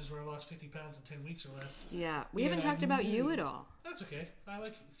challenges where I lost 50 pounds in 10 weeks or less. Yeah, we haven't talked about you at all. That's okay. I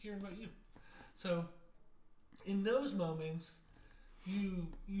like hearing about you. So, in those moments, you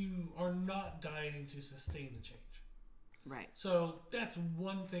are not dieting to sustain the change. Right. So that's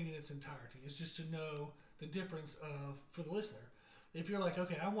one thing in its entirety, is just to know the difference of, for the listener, if you're like,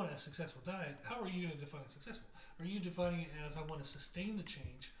 okay, I want a successful diet, how are you going to define successful? Are you defining it as I want to sustain the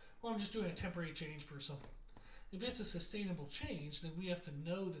change, or I'm just doing a temporary change for something? If it's a sustainable change, then we have to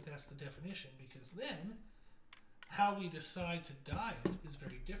know that that's the definition, because then how we decide to diet is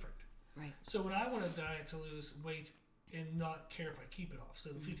very different. Right. So when I want a diet to lose weight and not care if I keep it off, so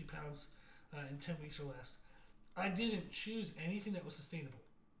the 50 pounds in 10 weeks or less, I didn't choose anything that was sustainable.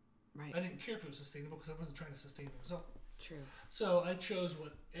 Right. I didn't care if it was sustainable because I wasn't trying to sustain the result. True. So I chose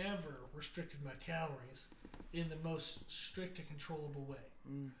whatever restricted my calories in the most strict and controllable way.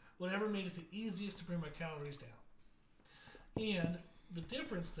 Whatever made it the easiest to bring my calories down. And the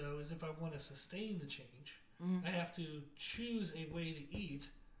difference, though, is if I want to sustain the change, I have to choose a way to eat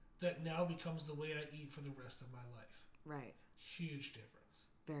that now becomes the way I eat for the rest of my life. Right. Huge difference.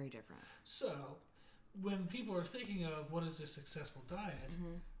 Very different. So, when people are thinking of what is a successful diet,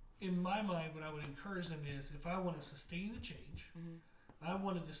 in my mind, what I would encourage them is, if I want to sustain the change, I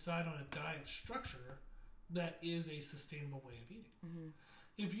want to decide on a diet structure that is a sustainable way of eating.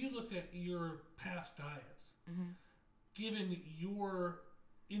 If you looked at your past diets, given your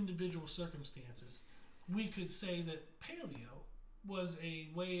individual circumstances, we could say that paleo was a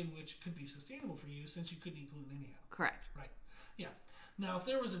way in which it could be sustainable for you since you couldn't eat gluten anyhow. Correct. Right. Yeah. Now, if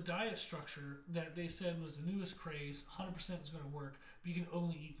there was a diet structure that they said was the newest craze, 100% is going to work, but you can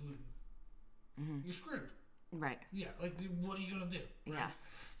only eat gluten, you're screwed. Right. Yeah. Like, what are you going to do? Right? Yeah.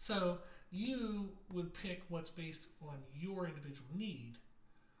 So you would pick what's based on your individual need.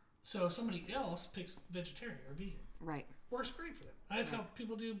 So somebody else picks vegetarian or vegan. Right. Works great for them. I've helped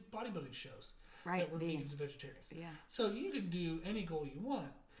people do bodybuilding shows. Right, that were vegans and vegetarians. Yeah. So you can do any goal you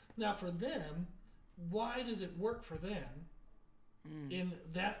want. Now for them, why does it work for them in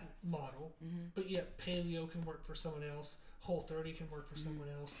that model, but yet paleo can work for someone else, Whole30 can work for someone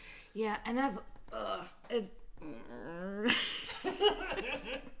else? Yeah, and that's it's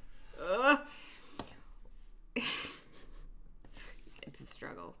it's a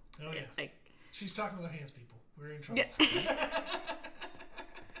struggle. Oh yes. Like, she's talking with her hands, people. We're in trouble.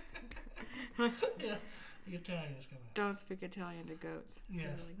 Yeah, the Italian is coming out. Don't speak Italian to goats.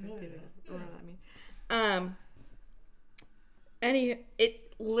 Yes. What does that mean?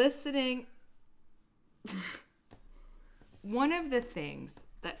 Listening. One of the things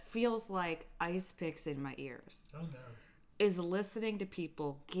that feels like ice picks in my ears. Oh no. Is listening to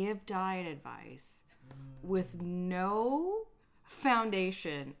people give diet advice with no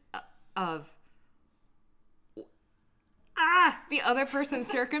foundation of the other person's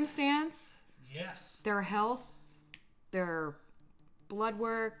circumstance. Yes. Their health, their blood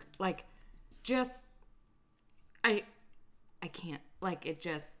work, like, just, I can't, like, it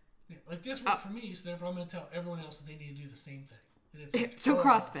just. Yeah, like, this worked for me, so therefore I'm going to tell everyone else that they need to do the same thing. And it's like, so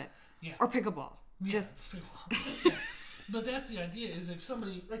CrossFit. Yeah. Or pickleball. Yeah, Just. Yeah. But that's the idea, is if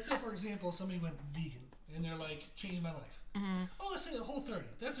somebody, like, say for example, somebody went vegan, and they're like, changed my life. Oh, let's say the Whole30.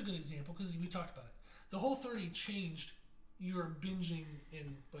 That's a good example, because we talked about it. The Whole30 changed your binging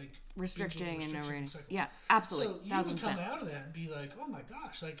and like restricting and everything. Yeah, absolutely. So you can come out of that and be like, oh my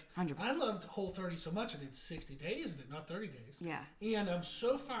gosh, like 100%. I loved Whole30 so much I did 60 days of it, not 30 days. Yeah. And I'm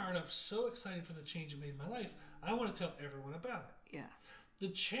so fired up, so excited for the change it made in my life. I want to tell everyone about it. Yeah. The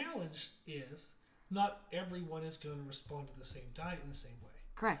challenge is not everyone is going to respond to the same diet in the same way.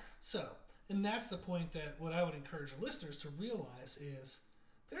 Correct. So, and that's the point that what I would encourage listeners to realize is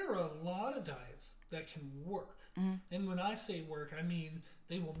there are a lot of diets that can work. Mm-hmm. And when I say work, I mean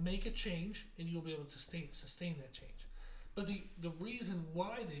they will make a change and you'll be able to sustain that change. But the reason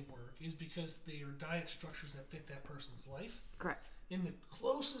why they work is because they are diet structures that fit that person's life. Correct. In the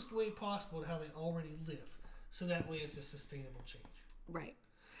closest way possible to how they already live. So that way it's a sustainable change. Right.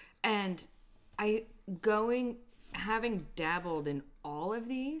 And having dabbled in all of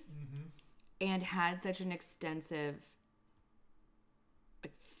these and had such an extensive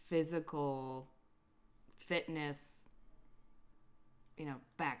physical fitness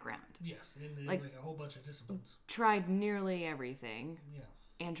background. Yes, in like a whole bunch of disciplines. Tried nearly everything. Yeah.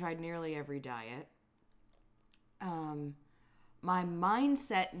 And tried nearly every diet. My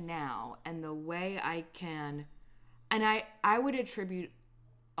mindset now and the way I can, and I would attribute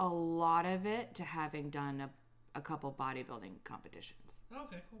a lot of it to having done a couple bodybuilding competitions.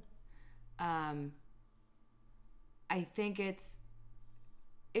 Okay, cool. I think it's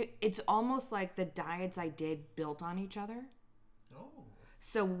almost like the diets I did built on each other. Oh.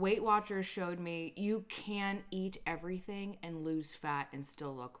 So Weight Watchers showed me you can eat everything and lose fat and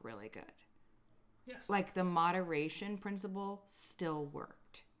still look really good. Yes. Like the moderation principle still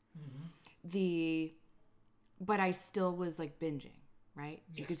worked. Mm-hmm. But I still was like binging, right?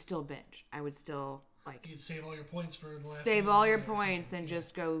 Yes. You could still binge. I would still you'd save all your points for the last. Save all your points and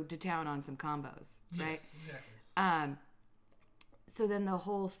just go to town on some combos, right? Yes, exactly. So then the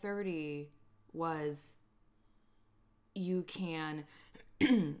whole 30 was you can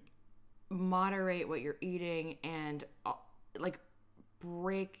moderate what you're eating and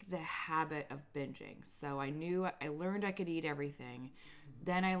break the habit of binging. So I learned I could eat everything.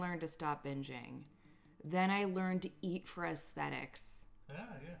 Then I learned to stop binging. Then I learned to eat for aesthetics.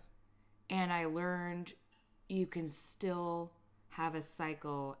 Yeah. And I learned you can still have a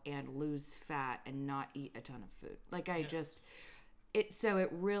cycle and lose fat and not eat a ton of food. So it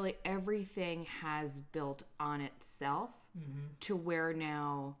really, everything has built on itself to where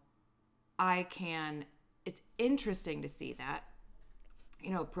now it's interesting to see that,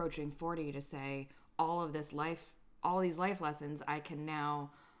 approaching 40 to say all these life lessons, I can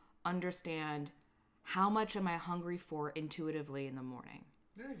now understand how much am I hungry for intuitively in the morning?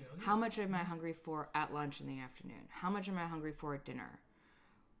 There you go. Yeah. How much am I hungry for at lunch in the afternoon? How much am I hungry for at dinner?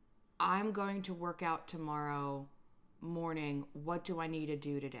 I'm going to work out tomorrow morning. What do I need to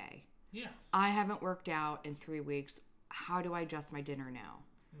do today? Yeah. I haven't worked out in 3 weeks. How do I adjust my dinner now?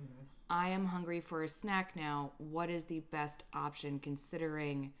 Mm-hmm. I am hungry for a snack now. What is the best option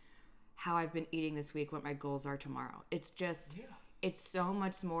considering how I've been eating this week, what my goals are tomorrow? It's just, It's so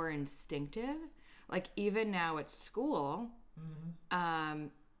much more instinctive. Like even now at school,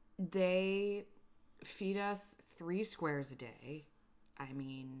 they feed us 3 squares a day. I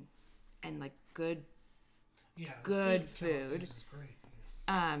mean, and like good food. Is great.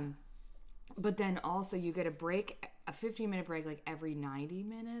 Yeah. But then also you get a 15-minute break like every 90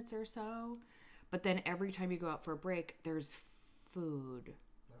 minutes or so. But then every time you go out for a break, there's food.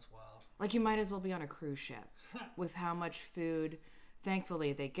 That's wild. Like you might as well be on a cruise ship with how much food,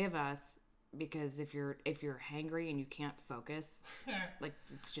 thankfully, they give us. Because if you're hangry and you can't focus, like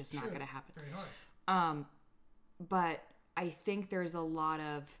it's just not going to happen. Very hard. But I think there's a lot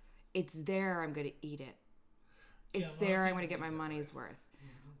of it's there. I'm going to eat it. It's there. I'm going to get my money's worth.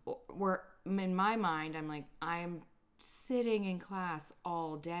 Mm-hmm. Where in my mind, I'm like I'm sitting in class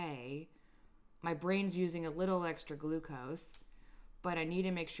all day. My brain's using a little extra glucose, but I need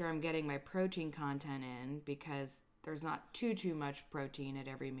to make sure I'm getting my protein content in because there's not too much protein at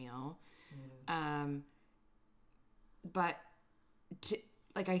every meal. But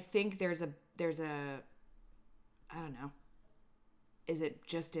I think there's a I don't know. Is it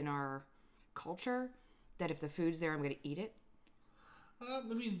just in our culture that if the food's there, I'm going to eat it? I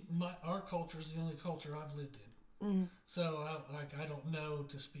mean, our culture is the only culture I've lived in. Mm-hmm. So I don't know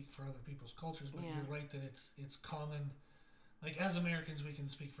to speak for other people's cultures, but you're right that it's common. Like as Americans, we can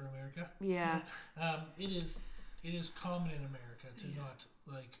speak for America. Yeah. It is common in America to not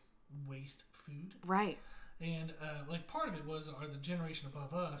waste food. Right. And part of it are the generation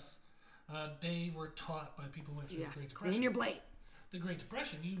above us, they were taught by people who went through the Great Depression. Clean your plate. The Great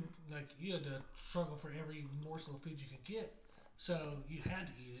Depression, you had to struggle for every morsel of food you could get, so you had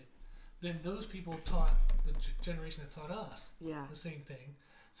to eat it. Then those people taught the generation that taught us the same thing.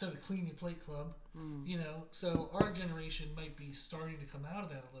 So the Clean Your Plate Club, so our generation might be starting to come out of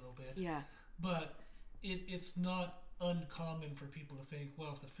that a little bit. Yeah. But it's not uncommon for people to think,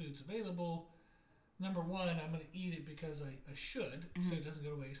 well, if the food's available, number one, I'm going to eat it because I should, so it doesn't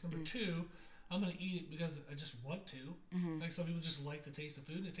go to waste. Number two, I'm going to eat it because I just want to. Like some people just like the taste of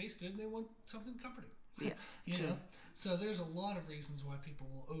food, and it tastes good, and they want something comforting. Yeah, you know? So there's a lot of reasons why people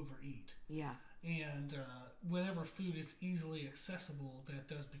will overeat. Yeah. And whenever food is easily accessible, that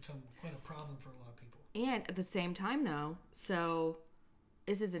does become quite a problem for a lot of people. And at the same time, though, so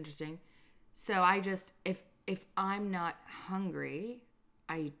this is interesting. So I just, if I'm not hungry,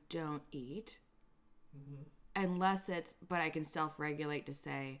 I don't eat. Unless it's, but I can self-regulate to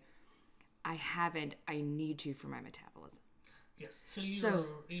say, I need to for my metabolism. Yes. So you're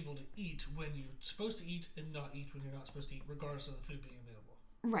able to eat when you're supposed to eat and not eat when you're not supposed to eat, regardless of the food being available.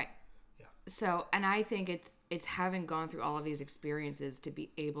 Right. Yeah. So, and I think it's having gone through all of these experiences to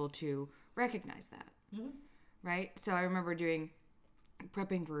be able to recognize that. Right? So I remember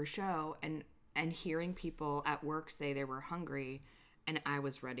prepping for a show and hearing people at work say they were hungry, and I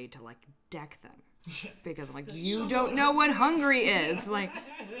was ready to like deck them. Because I'm like, you don't know what hungry is. Like,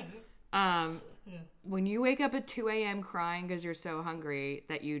 when you wake up at 2 a.m. crying because you're so hungry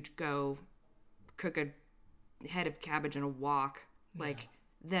that you go cook a head of cabbage and a wok, like,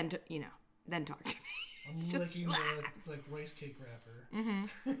 then talk to me. I'm licking the rice cake wrapper.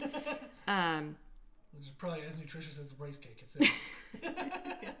 Which is probably as nutritious as the rice cake itself.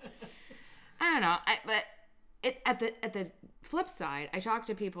 I don't know, but at the flip side, I talk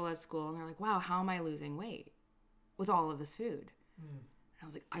to people at school and they're like, "Wow, how am I losing weight with all of this food?" And I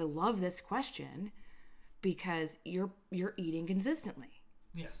was like, "I love this question because you're eating consistently."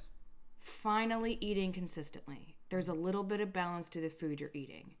 Yes. Finally eating consistently. There's a little bit of balance to the food you're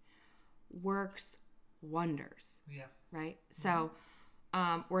eating. Works wonders. Yeah. Right? So,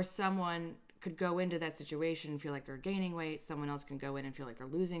 where someone could go into that situation and feel like they're gaining weight, someone else can go in and feel like they're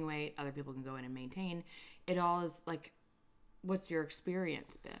losing weight, other people can go in and maintain. It all is like, what's your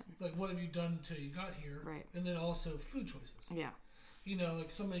experience been? Like, what have you done until you got here? Right. And then also food choices. Yeah. You know, like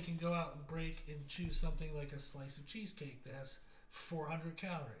somebody can go out and break and choose something like a slice of cheesecake that has 400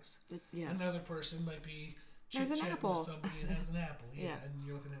 calories. Yeah. Another person might be There's an apple. with somebody and has an apple. Yeah. And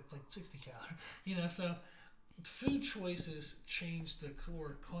you're looking at like 60 calories. You know, so food choices change the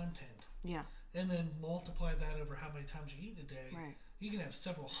caloric content. Yeah. And then multiply that over how many times you eat in a day. Right. You can have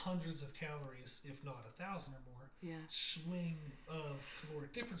several hundreds of calories, if not 1,000 or more. Yeah. Swing of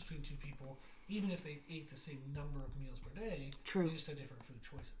caloric difference between two people, even if they ate the same number of meals per day. True. They just had different food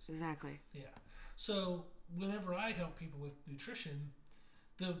choices. Exactly. Yeah. So whenever I help people with nutrition,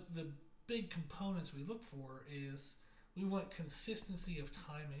 the big components we look for is we want consistency of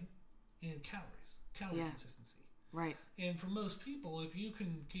timing and calorie consistency. Right. And for most people, if you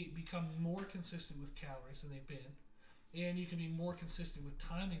can become more consistent with calories than they've been, and you can be more consistent with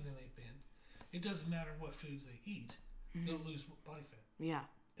timing than they've been, it doesn't matter what foods they eat, they'll lose body fat. Yeah.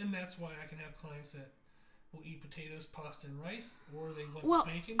 And that's why I can have clients that will eat potatoes, pasta, and rice, or they want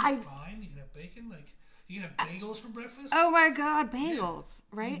bacon. Fine, you can have bacon. Like, you can have bagels for breakfast. Oh my God, bagels,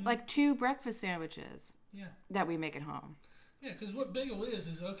 right? Like 2 breakfast sandwiches. Yeah. That we make at home. Yeah, because what bagel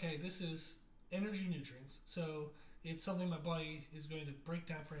is okay, this is energy nutrients. So it's something my body is going to break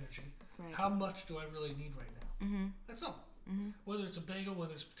down for energy. Right. How much do I really need right now? That's all. Whether it's a bagel,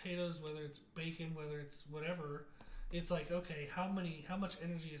 whether it's potatoes, whether it's bacon, whether it's whatever, it's like, okay, how much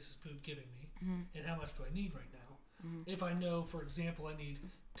energy is this food giving me, and how much do I need right now? If I know, for example, I need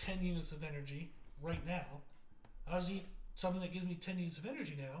 10 units of energy right now, I'll just eat something that gives me 10 units of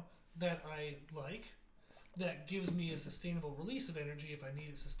energy now that I like, that gives me a sustainable release of energy if I need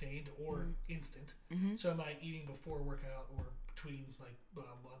it sustained or instant. So am I eating before workout or between, like,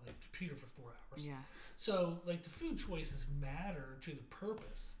 on the computer for 4 hours? Yeah. So, like, the food choices matter to the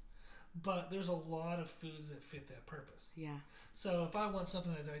purpose, but there's a lot of foods that fit that purpose. Yeah. So if I want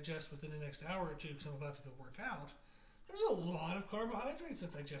something to digest within the next hour or two because I'm about to go work out, there's a lot of carbohydrates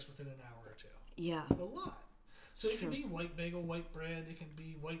that digest within an hour or two. Yeah. A lot. So it can be white bagel, white bread, it can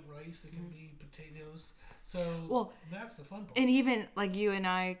be white rice, it can be potatoes. So that's the fun part. And even like you and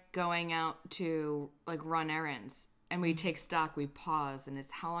I going out to like run errands and we take stock, we pause, and it's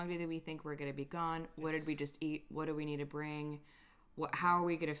how long do we think we're going to be gone? What did we just eat? What do we need to bring? How are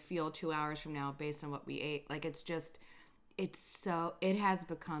we going to feel 2 hours from now based on what we ate? Like, it's just, it has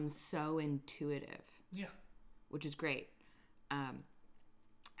become so intuitive. Yeah. Which is great.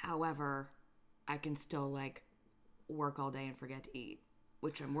 However, I can still like work all day and forget to eat,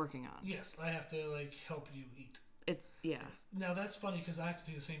 which I'm working on. Yes, I have to like help you eat. Yes. Now that's funny because I have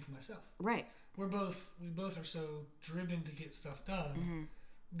to do the same for myself. Right. We both are so driven to get stuff done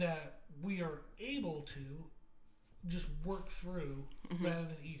that we are able to just work through rather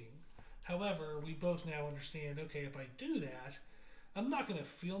than eating. However, we both now understand, okay, if I do that, I'm not going to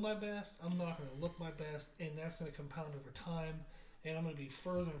feel my best. I'm not going to look my best, and that's going to compound over time. And I'm going to be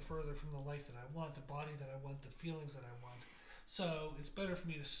further and further from the life that I want, the body that I want, the feelings that I want. So it's better for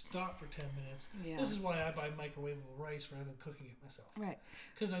me to stop for 10 minutes. Yeah. This is why I buy microwavable rice rather than cooking it myself. Right.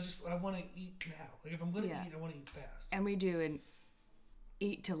 Because I want to eat now. Like if I'm going to eat, I want to eat fast. And we do an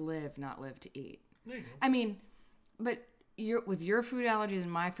eat to live, not live to eat. There you go. I mean, but with your food allergies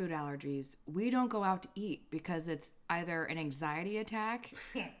and my food allergies, we don't go out to eat because it's either an anxiety attack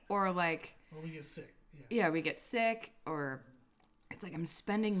or like... Or we get sick. Yeah, we get sick, or it's like I'm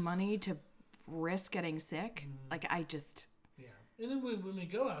spending money to risk getting sick. Like I just... Yeah. And then when we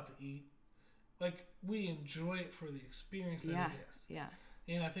go out to eat, like we enjoy it for the experience that it is. Yeah.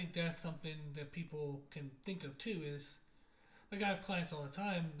 And I think that's something that people can think of too is, like I have clients all the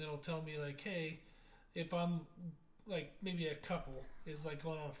time that'll tell me like, hey, if I'm like maybe a couple is like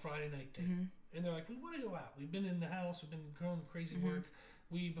going on a Friday night date and they're like, we want to go out. We've been in the house. We've been going crazy work.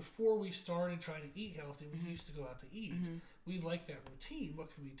 Before we started trying to eat healthy, we used to go out to eat. We like that routine.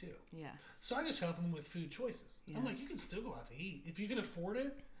 What can we do? Yeah. So I just help them with food choices. Yeah. I'm like, you can still go out to eat if you can afford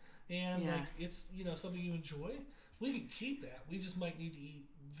it, and like it's something you enjoy. We can keep that. We just might need to eat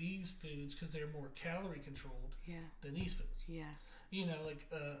these foods because they're more calorie controlled than these foods. Yeah. Like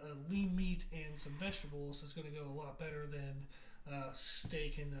a lean meat and some vegetables is going to go a lot better than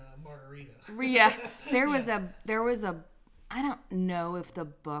steak and margarita. Yeah. There was a I don't know if the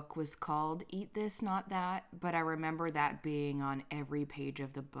book was called Eat This, Not That, but I remember that being on every page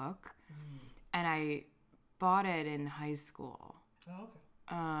of the book. And I bought it in high school. Oh,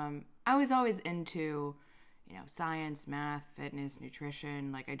 okay. I was always into, science, math, fitness,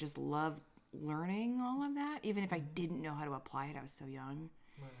 nutrition. Like, I just loved learning all of that, even if I didn't know how to apply it. I was so young.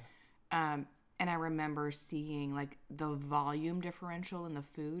 Right. And I remember seeing, like, the volume differential in the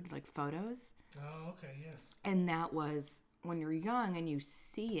food, like, photos. Oh, okay, yes. And that was... when you're young and you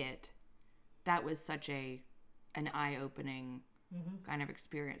see it, that was such an eye-opening kind of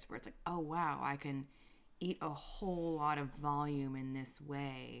experience where it's like, oh, wow, I can eat a whole lot of volume in this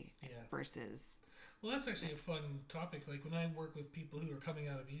way versus... Well, that's actually a fun topic. Like when I work with people who are coming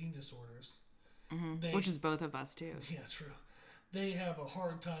out of eating disorders... which is both of us, too. Yeah, true. They have a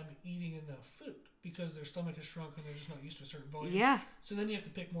hard time eating enough food because their stomach is shrunk and they're just not used to a certain volume. Yeah. So then you have to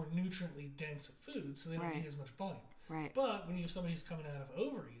pick more nutriently dense food so they don't eat as much volume. Right. But when you have somebody who's coming out of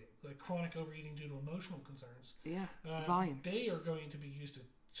overeating, like chronic overeating due to emotional concerns, volume. They are going to be used to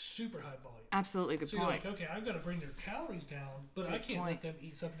super high volume. Absolutely, good point. So you're like, okay, I've got to bring their calories down, but I can't let them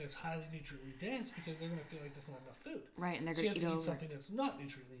eat something that's highly nutriently dense because they're going to feel like there's not enough food. Right, and they're so going you to have eat to eat something that's not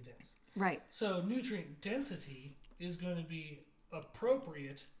nutriently dense. Right. So nutrient density is going to be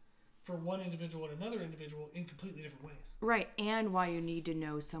appropriate for one individual and another individual in completely different ways. Right, and why you need to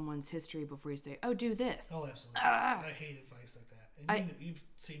know someone's history before you say, oh, do this. Oh, absolutely. I hate advice like that. And you've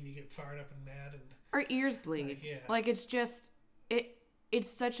seen me get fired up and mad. And our ears bleed. Like it's just, it's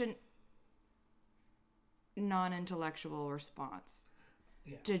such a non-intellectual response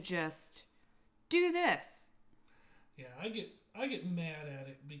to just do this. Yeah, I get mad at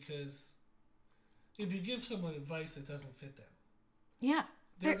it because if you give someone advice that doesn't fit them,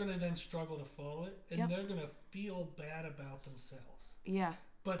 they're going to then struggle to follow it, and they're going to feel bad about themselves. Yeah.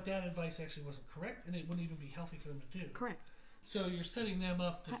 But that advice actually wasn't correct, and it wouldn't even be healthy for them to do. Correct. So you're setting them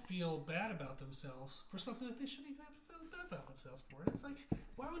up to feel bad about themselves for something that they shouldn't even have to feel bad about themselves for. It's like,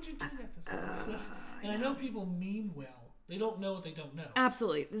 why would you do that to someone? And I know people mean well. They don't know what they don't know.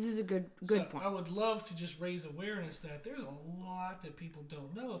 Absolutely. This is a good point. I would love to just raise awareness that there's a lot that people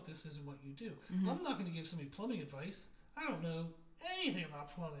don't know if this isn't what you do. I'm not going to give somebody plumbing advice. I don't know anything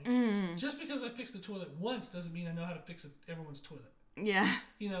about plumbing. Just because I fixed the toilet once doesn't mean I know how to fix everyone's toilet. Yeah.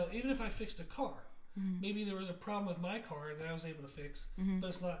 Even if I fixed a car, maybe there was a problem with my car that I was able to fix, but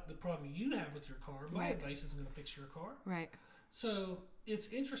it's not the problem you have with your car. My advice isn't going to fix your car. Right. So it's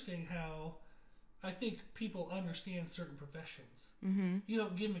interesting how I think people understand certain professions. You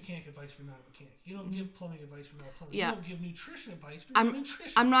don't give mechanic advice for not a mechanic. You don't give plumbing advice for not a plumber. You don't give nutrition advice for not a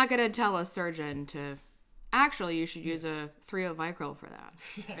nutritionist. I'm not going to tell a surgeon to, actually, you should use a 3-Vicryl for that.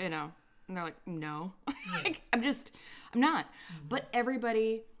 Yeah. And they're like, no. I'm not. But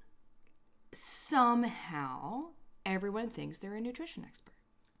everybody, somehow, everyone thinks they're a nutrition expert.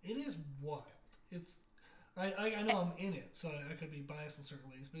 It is wild. I know I'm in it, so I could be biased in certain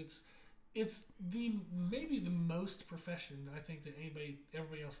ways, but it's maybe the most profession I think that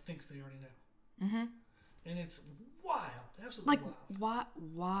everybody else thinks they already know. And it's wild, absolutely wild.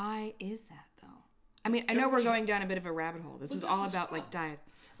 Why is that though? I mean, I know we're going down a bit of a rabbit hole. This is all about like diets.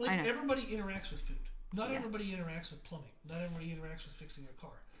 Like everybody interacts with food. Not everybody interacts with plumbing. Not everybody interacts with fixing a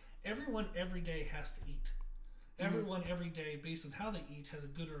car. Everyone every day has to eat. Everyone every day, based on how they eat, has a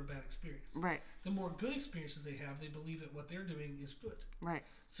good or a bad experience. Right. The more good experiences they have, they believe that what they're doing is good. Right.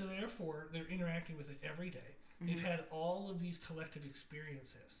 So therefore, they're interacting with it every day. They've had all of these collective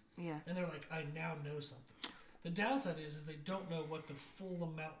experiences. Yeah. And they're like, I now know something. The downside is they don't know what the full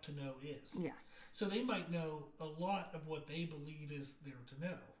amount to know is. Yeah. So they might know a lot of what they believe is there to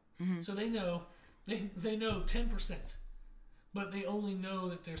know. So they know 10%, but they only know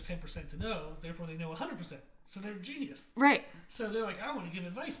that there's 10% to know. Therefore, they know 100%. So they're genius. Right. So they're like, I want to give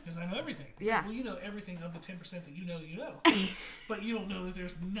advice because I know everything. It's yeah. Like, well, you know everything of the 10% that you know, but you don't know that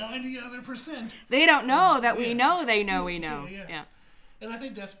there's 90 other percent. They don't know that we know they know we know. Yes. Yeah. And I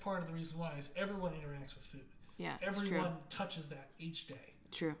think that's part of the reason why is everyone interacts with food. Yeah. Everyone touches that each day.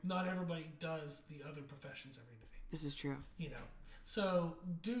 True. Not everybody does the other professions every day. This is true. You know. So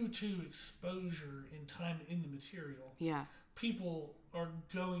due to exposure and time in the material, people are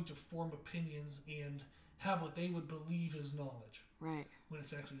going to form opinions and have what they would believe is knowledge. Right. When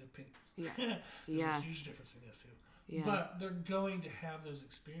it's actually opinions. Yeah. There's a huge difference in this too. Yeah. But they're going to have those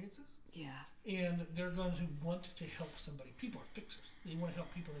experiences. Yeah. And they're going to want to help somebody. People are fixers. They want to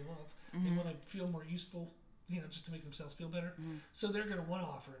help people they love. They want to feel more useful, just to make themselves feel better. So they're going to want to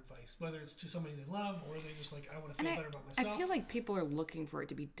offer advice, whether it's to somebody they love or they just like, I want to feel better about myself. I feel like people are looking for it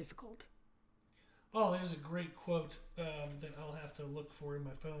to be difficult. Oh, there's a great quote that I'll have to look for in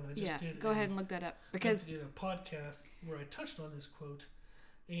my phone. I just go ahead and look that up. Because I did a podcast where I touched on this quote,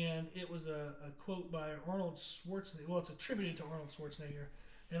 and it was a quote by Arnold Schwarzenegger. Well, it's attributed to Arnold Schwarzenegger,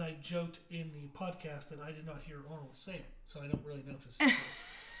 and I joked in the podcast that I did not hear Arnold say it, so I don't really know if it's true.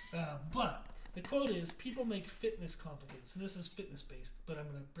 But the quote is, people make fitness complicated. So this is fitness-based, but I'm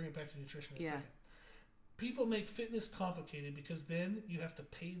going to bring it back to nutrition in a second. People make fitness complicated because then you have to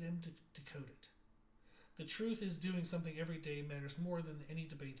pay them to decode it. The truth is doing something every day matters more than any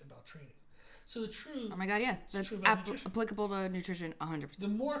debate about training. So the truth... Oh my God, yes. That's applicable to nutrition 100%. The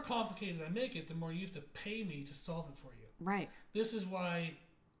more complicated I make it, the more you have to pay me to solve it for you. Right. This is why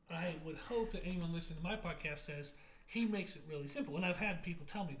I would hope that anyone listening to my podcast says he makes it really simple. And I've had people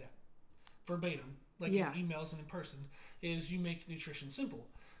tell me that verbatim, like in emails and in person, is you make nutrition simple.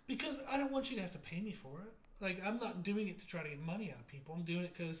 Because I don't want you to have to pay me for it. Like, I'm not doing it to try to get money out of people. I'm doing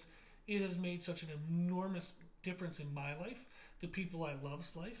it because it has made such an enormous difference in my life, the people I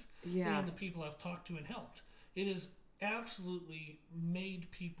love's life, and the people I've talked to and helped. It has absolutely made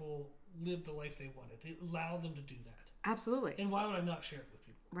people live the life they wanted. It allowed them to do that. Absolutely. And why would I not share it with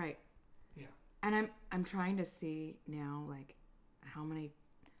people? Right. Yeah. And I'm trying to see now, like, how many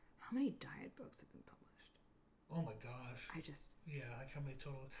diet books have been published. Oh my gosh. Like how many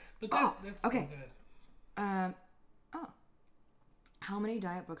total? But that's okay. Good. How many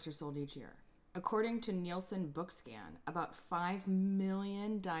diet books are sold each year? According to Nielsen Bookscan, about 5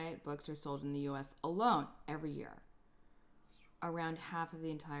 million diet books are sold in the U.S. alone every year. Around half of the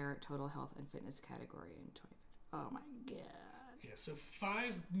entire total health and fitness category in 2050. Oh my God. Yeah, so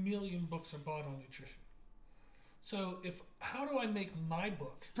 5 million books are bought on nutrition. So how do I make my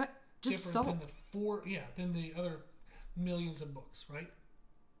book just different than the other millions of books, right?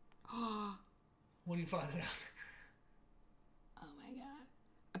 What do you find out? Oh my God.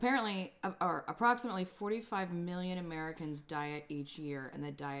 Apparently, or approximately 45 million Americans diet each year, and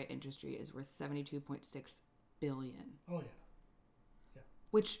the diet industry is worth $72.6 billion. Oh yeah. Yeah.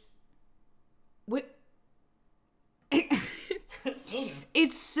 Which Oh, yeah.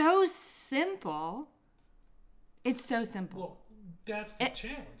 It's so simple. It's so simple. Well, that's the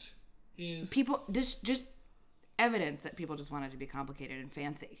challenge. Is people just evidence that people just want it to be complicated and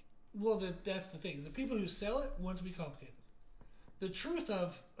fancy. Well, that's the thing. The people who sell it want it to be complicated. The truth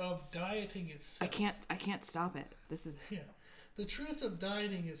of dieting itself. I can't stop it. This is The truth of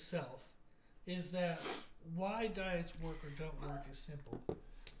dieting itself is that why diets work or don't work is simple.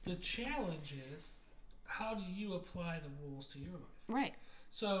 The challenge is, how do you apply the rules to your life? Right.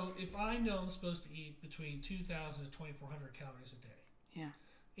 So if I know I'm supposed to eat between 2,000 and 2,400 calories a day. Yeah.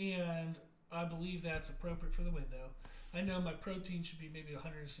 And I believe that's appropriate for the window. I know my protein should be maybe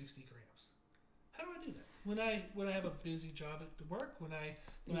 160 grams. How do I do that? When I have a busy job at work, when I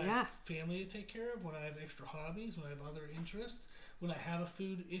have family to take care of, when I have extra hobbies, when I have other interests, when I have a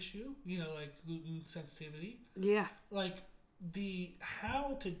food issue, like gluten sensitivity. Yeah. Like the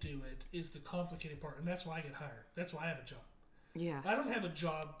how to do it is the complicated part, and that's why I get hired. That's why I have a job. Yeah. I don't have a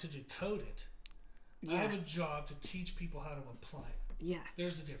job to decode it. Yes. I have a job to teach people how to apply it. Yes.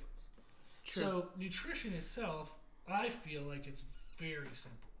 There's a difference. True. So nutrition itself, I feel like it's very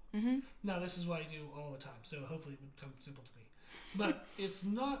simple. Mm-hmm. Now, this is what I do all the time, so hopefully it would come simple to me. But it's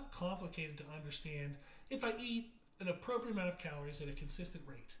not complicated to understand if I eat an appropriate amount of calories at a consistent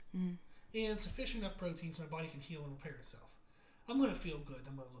rate, and sufficient enough protein so my body can heal and repair itself, I'm going to feel good and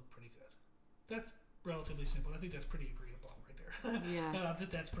I'm going to look pretty good. That's relatively simple. I think that's pretty agreed upon right there. Yeah.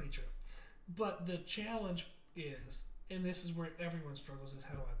 That's pretty true. But the challenge is, and this is where everyone struggles, is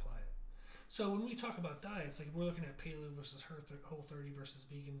how do I apply it? So when we talk about diets, like if we're looking at paleo versus Whole30 versus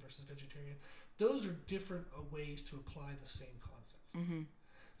vegan versus vegetarian, those are different ways to apply the same concepts. Mm-hmm.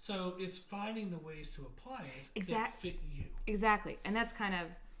 So it's finding the ways to apply it that fit you. Exactly. And that's kind of,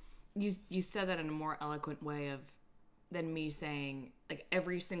 you said that in a more eloquent way than me saying, like,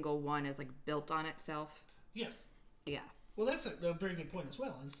 every single one is, like, built on itself. Yes. Yeah. Well, that's a very good point as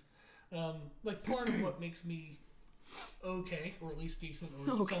well. Is like part of what makes me okay, or at least decent,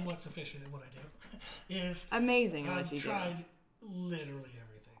 or somewhat sufficient in what I do, is amazing. I've tried literally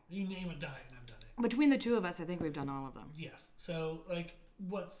everything. You name a diet, and I've done it. Between the two of us, I think we've done all of them. Yes. So, like,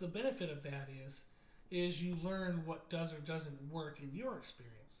 what's the benefit of that is you learn what does or doesn't work in your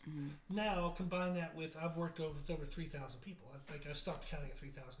experience. Mm-hmm. Now, combine that with I've worked with over 3,000 people. I stopped counting at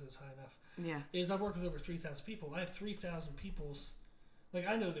 3,000 because it's high enough. Yeah. I've worked with over 3,000 people. I have 3,000 people's, like,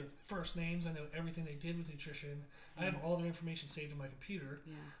 I know their first names. I know everything they did with nutrition. I have all their information saved on my computer.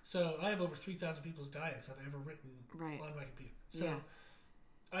 Yeah. So I have over 3,000 people's diets I've ever written on my computer. So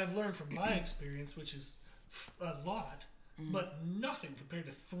I've learned from my experience, which is a lot, but nothing compared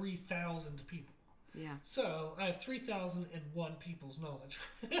to 3,000 people. Yeah. So I have 3,001 people's knowledge.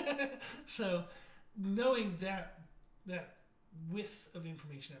 So knowing that width of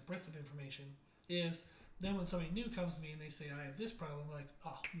information, that breadth of information, is then when somebody new comes to me and they say, I have this problem, I'm like,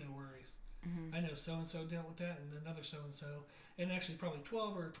 oh, no worries. Mm-hmm. I know so-and-so dealt with that, and another so-and-so, and actually probably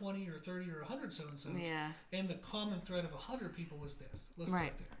 12 or 20 or 30 or 100 so-and-sos. Yeah. And the common thread of 100 people was this. Let's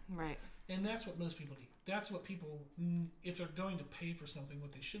start there. Right. And that's what most people need. That's what people, if they're going to pay for something,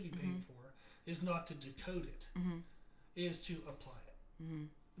 what they should be paying for is not to decode it, is to apply it. Mm-hmm.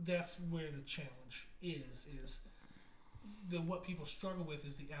 That's where the challenge is what people struggle with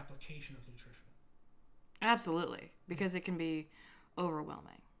is the application of nutrition. Absolutely, because it can be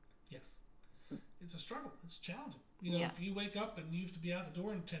overwhelming. Yes. It's a struggle. It's challenging. If you wake up and you have to be out the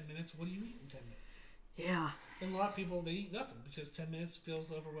door in 10 minutes, what do you eat in 10 minutes? Yeah. And a lot of people, they eat nothing because 10 minutes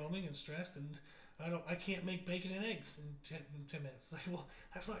feels overwhelming and stressed, and I can't make bacon and eggs in 10 minutes. It's like, well,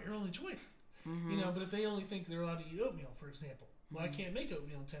 that's not your only choice. Mm-hmm. But if they only think they're allowed to eat oatmeal, for example, well, I can't make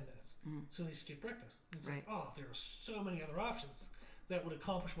oatmeal in 10 minutes. Mm-hmm. So they skip breakfast. It's like, there are so many other options that would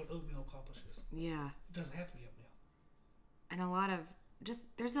accomplish what oatmeal accomplishes. Yeah. It doesn't have to be oatmeal. And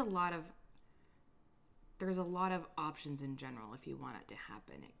there's a lot of options in general. If you want it to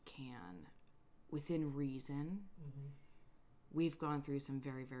happen, it can, within reason. Mm-hmm. We've gone through some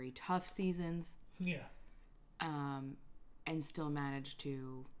very, very tough seasons. Yeah. And still managed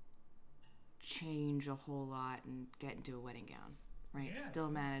to change a whole lot and get into a wedding gown, right? Yeah. Still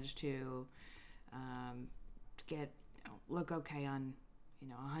managed to get look okay on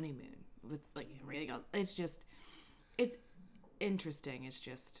a honeymoon with like everything else. It's interesting. It's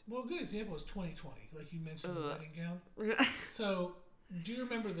just a good example is 2020, like you mentioned the wedding gown. So do you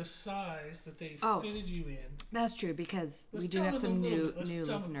remember the size that they fitted you in? That's true, because we do have some new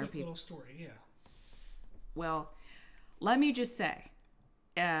listener people. Little story, yeah. Well, let me just say,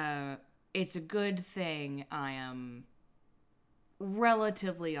 it's a good thing I am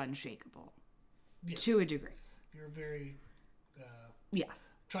relatively unshakable to a degree. You're very yes.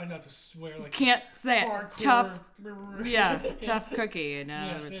 Try not to swear like can't say hardcore. It. Tough. Yeah, tough cookie.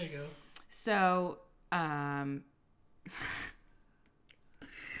 Yes, there you go. So,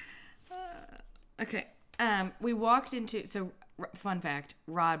 okay. We walked into. So, fun fact: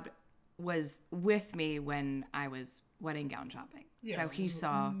 Rob was with me when I was wedding gown shopping. Yeah, so he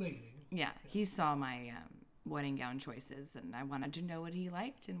saw. Amazing. Yeah, he saw my wedding gown choices, and I wanted to know what he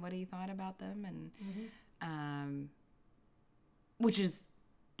liked and what he thought about them, and which is,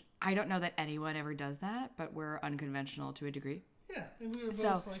 I don't know that anyone ever does that, but we're unconventional to a degree. Yeah, and we were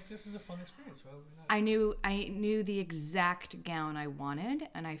both like, this is a fun experience. Well, I knew the exact gown I wanted,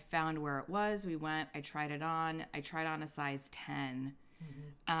 and I found where it was. We went. I tried it on. I tried on a size 10,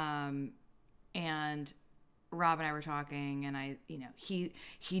 and Rob and I were talking, and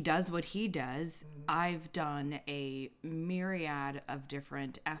he does what he does. Mm-hmm. I've done a myriad of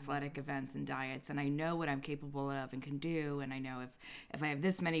different athletic events and diets, and I know what I'm capable of and can do, and I know if I have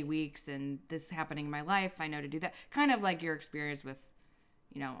this many weeks and this happening in my life, I know to do that. Kind of like your experience with,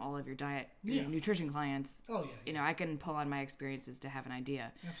 all of your diet, your nutrition clients. Oh, yeah. I can pull on my experiences to have an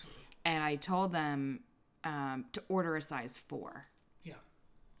idea. Absolutely. And I told them to order a size 4. Yeah.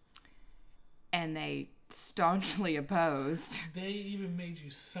 And they staunchly opposed. They even made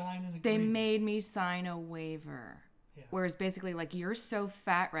you sign an agreement. They made me sign a waiver. Yeah. Whereas basically, like, you're so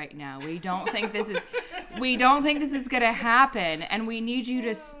fat right now. We don't think this is gonna happen, and we need you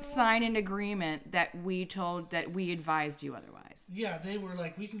to sign an agreement that we advised you otherwise. Yeah, they were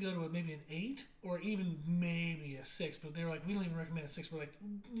like, we can go to maybe an 8 or even maybe a 6, but they were like, we don't even recommend a 6. We're like,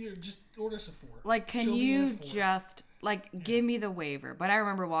 you're just order us a 4. Like, can you just give me the waiver? But I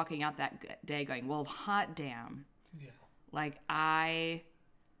remember walking out that day going, well, hot damn. Yeah. Like,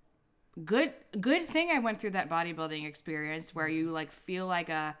 good thing I went through that bodybuilding experience where you like feel like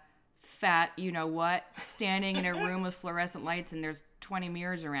a fat, you know what, standing in a room with fluorescent lights and there's 20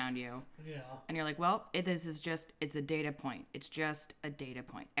 mirrors around you. Yeah. And you're like, well, it's a data point. It's just a data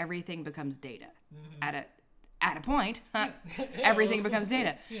point. Everything becomes data. At a point, everything becomes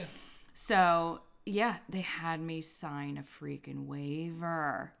data. Yeah. So, yeah, they had me sign a freaking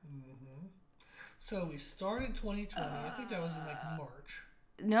waiver. So we started 2020. I think that was in like March.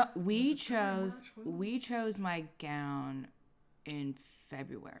 No, we chose my gown in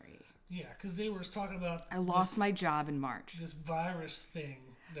February. Yeah, because they were talking about. I lost my job in March. This virus thing.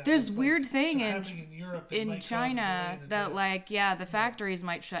 There's weird thing in Europe in China that the factories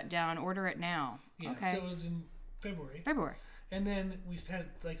might shut down. Order it now. Yeah, okay. So it was in February. And then we had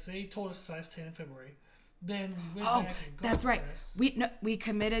they told us size 10 in February. Then we went back and got that's right. We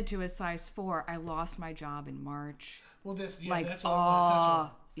committed to a size 4. I lost my job in March. Well, that's what I want to touch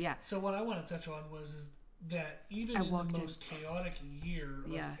on. Yeah. So what I want to touch on is that even in the most chaotic year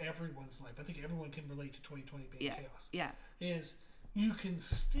of everyone's life, I think everyone can relate to 2020 being chaos. Yeah. Is you can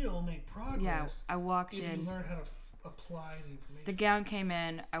still make progress. Yeah. I walked in. If you learn how to apply the information. The gown came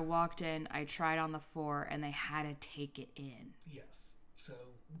in. I walked in. I tried on the 4, and they had to take it in. Yes. So,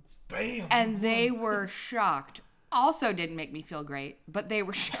 bam. And they were shocked. Also, didn't make me feel great, but they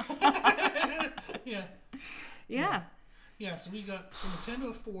were shocked. Yeah. Yeah, so we got from a 10 to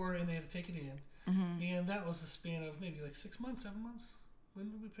a 4, and they had to take it in. And that was a span of maybe like 6 months, 7 months. When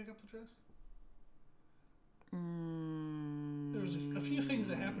did we pick up the dress? There was a few things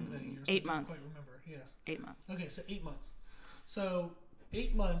that happened that year. So 8 months. I don't quite remember. Yes. 8 months. Okay, so 8 months. So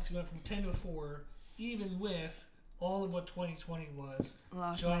 8 months, you went from 10 to a 4, even with all of what 2020 was.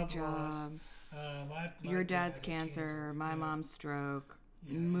 Lost my job. Loss, your dad's cancer, my mom's stroke,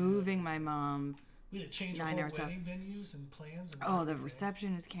 moving my mom. We had to change our whole wedding venues and plans. And the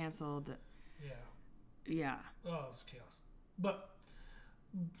reception is canceled. Yeah. Oh, it's chaos. But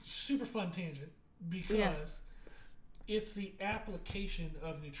super fun tangent because it's the application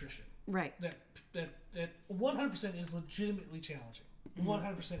of nutrition. Right. That 100% is legitimately challenging.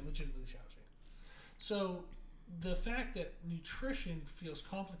 100% legitimately challenging. So the fact that nutrition feels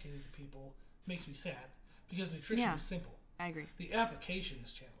complicated to people makes me sad because nutrition is simple. I agree. The application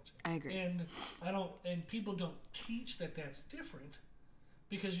is challenging. I agree. And people don't teach that that's different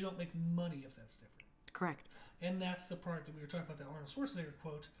because you don't make money if that's different. Correct. And that's the part that we were talking about, that Arnold Schwarzenegger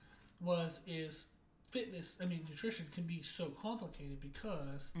quote is nutrition can be so complicated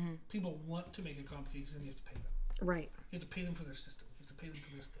because people want to make it complicated because then you have to pay them. Right. You have to pay them for their system. You have to pay them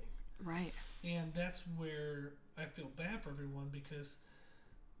for this thing. Right. And that's where I feel bad for everyone because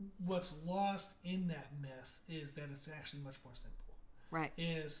what's lost in that mess is that it's actually much more simple. Right.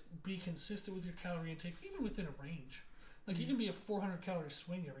 Is be consistent with your calorie intake, even within a range. Like you can be a 400 calorie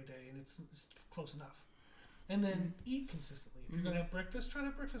swing every day and it's close enough. And then eat consistently. If you're going to have breakfast, try to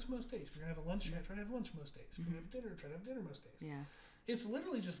have breakfast most days. If you're going to have a lunch, try to have lunch most days. If you're going to have dinner, try to have dinner most days. Yeah. It's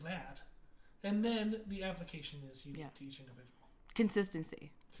literally just that. And then the application is unique to each individual.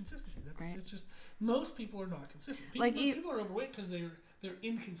 Consistency. That's right. It's just most people are not consistent. People are overweight because they're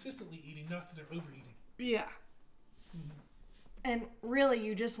inconsistently eating, not that they're overeating. Yeah. And really,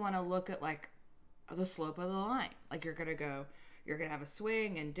 you just want to look at like the slope of the line. Like you're gonna have a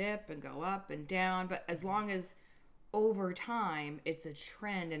swing and dip and go up and down. But as long as over time it's a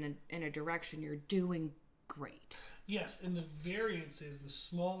trend in a direction, you're doing great. Yes, and the variances, the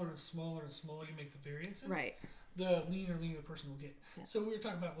smaller and smaller and smaller you make the variances, right, the leaner the person will get. Yeah. So we were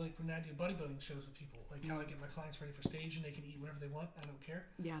talking about like when I do bodybuilding shows with people, like how I get my clients ready for stage and they can eat whatever they want. I don't care.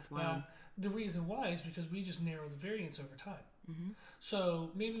 Yeah, it's wild. The reason why is because we just narrow the variance over time. So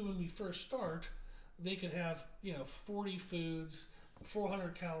maybe when we first start, they could have 40 foods,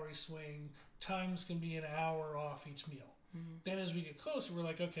 400 calorie swing. Times can be an hour off each meal. Then as we get closer, we're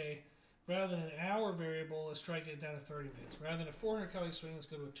like, okay, rather than an hour variable, let's try to get it down to 30 minutes. Rather than a 400 calorie swing, let's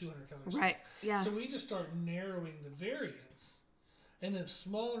go to a 200 calorie swing. Right, yeah. So we just start narrowing the variance. And the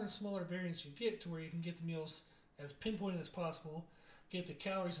smaller and smaller variance you get to where you can get the meals as pinpointed as possible, get the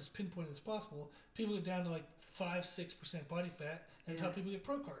calories as pinpointed as possible, people get down to like 5-6% body fat, and that's how people get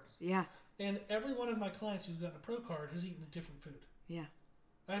pro cards. Yeah. And every one of my clients who's gotten a pro card has eaten a different food. Yeah.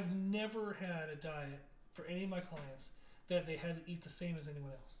 I've never had a diet for any of my clients that they had to eat the same as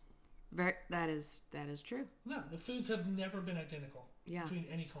anyone else. That is true. No, the foods have never been identical between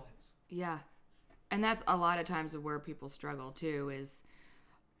any clients. Yeah. And that's a lot of times where people struggle too is,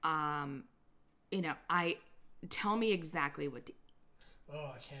 tell me exactly what to eat.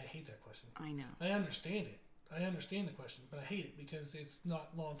 Oh, I hate that question. I know. I understand it. I understand the question, but I hate it because it's not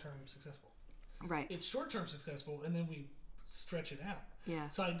long-term successful. Right. It's short-term successful, and then we stretch it out. Yeah.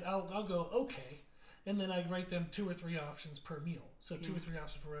 So I'll go, okay, and then I write them 2 or 3 options per meal. So 2 or 3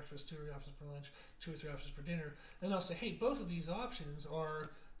 options for breakfast, 2 or 3 options for lunch, 2 or 3 options for dinner. And I'll say, hey, both of these options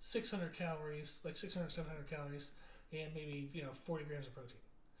are 600 calories, like 600, 700 calories, and maybe, 40 grams of protein.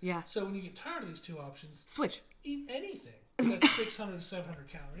 Yeah. So when you get tired of these 2 options, switch. Eat anything that's 600 to 700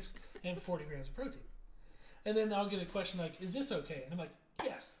 calories and 40 grams of protein. And then I'll get a question like, is this okay? And I'm like,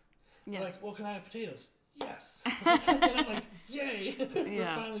 yes. Yeah. Like, well, can I have potatoes? Yes. And I'm like, yay. We're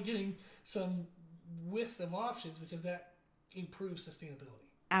finally getting some width of options because that improves sustainability.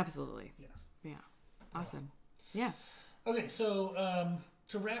 Absolutely. Yes. Yeah. Awesome. Yeah. Okay, so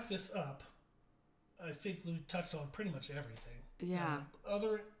to wrap this up, I think we touched on pretty much everything. Yeah.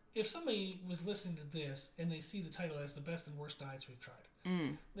 If somebody was listening to this and they see the title as the best and worst diets we've tried,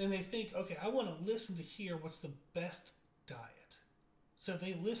 then they think, okay, I want to listen to hear what's the best diet. So if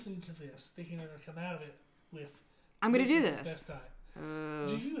they listen to this, thinking they're going to come out of it with, I'm going to do the this. Best diet.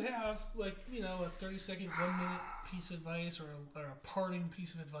 Do you have a 30-second, 1-minute piece of advice or a parting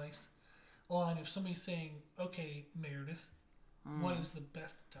piece of advice on if somebody's saying, okay, Meredith, what is the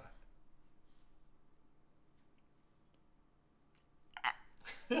best diet?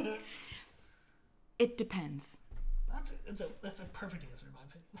 It depends. That's a perfect answer in my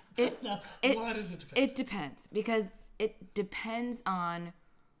opinion. Now, why does it depend? It depends because it depends on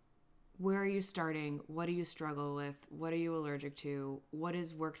where are you starting, what do you struggle with, what are you allergic to, what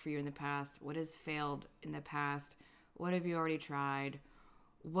has worked for you in the past, what has failed in the past, what have you already tried,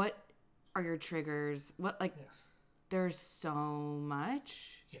 what are your triggers, yes. There's so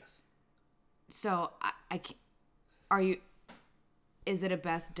much. Yes. So I can't, is it a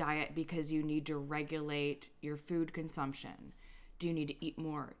best diet because you need to regulate your food consumption? Do you need to eat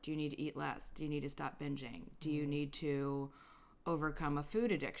more? Do you need to eat less? Do you need to stop binging? Do you need to overcome a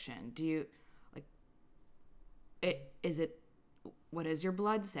food addiction? What does your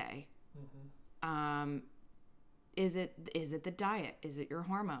blood say? Is it the diet? Is it your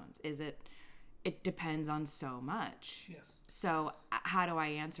hormones? It depends on so much. Yes. So how do I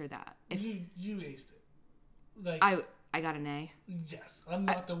answer that? If you aced it. I got an A. Yes. I'm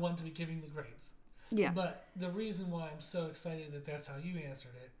not the one to be giving the grades. Yeah. But the reason why I'm so excited that that's how you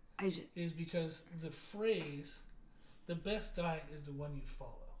answered it is because the phrase, the best diet is the one you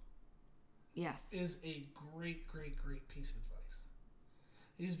follow. Yes. Is a great, great, great piece of advice.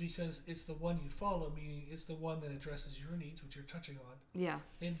 Is because it's the one you follow, meaning it's the one that addresses your needs, which you're touching on. Yeah.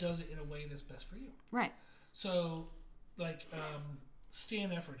 And does it in a way that's best for you. Right. So, Stan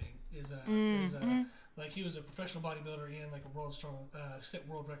Efferding is he was a professional bodybuilder and a world strong, set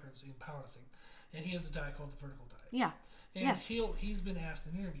world records in powerlifting, and he has a diet called the vertical diet. Yeah. And he's been asked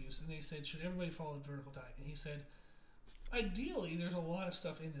in interviews, and they said, should everybody follow the vertical diet? And he said, ideally, there's a lot of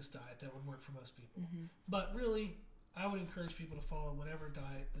stuff in this diet that would work for most people, but really, I would encourage people to follow whatever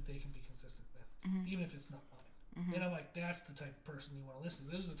diet that they can be consistent with, even if it's not mine. And I'm like, that's the type of person you want to listen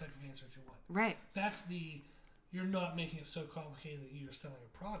to. Those are the type of answers you want. Right. You're not making it so complicated that you're selling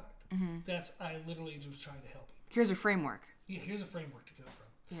a product. I literally just trying to help you. Here's a framework. Yeah, here's a framework to go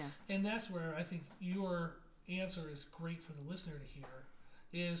from. Yeah. And that's where I think your answer is great for the listener to hear,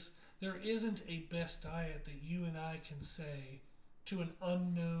 is there isn't a best diet that you and I can say to an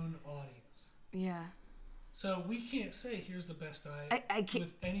unknown audience. Yeah. So we can't say, here's the best diet I can't,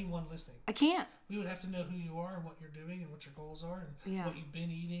 with anyone listening. I can't. We would have to know who you are and what you're doing and what your goals are and what you've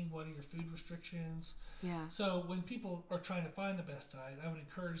been eating, what are your food restrictions. Yeah. So when people are trying to find the best diet, I would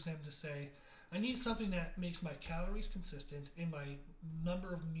encourage them to say, I need something that makes my calories consistent and my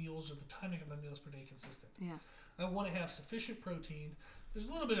number of meals or the timing of my meals per day consistent. Yeah. I want to have sufficient protein. There's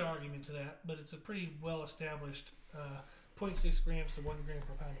a little bit of argument to that, but it's a pretty well-established 0.6 grams to 1 gram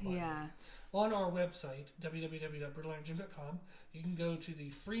per pound of body weight. Yeah. On our website, www.brittlelirongym.com, you can go to the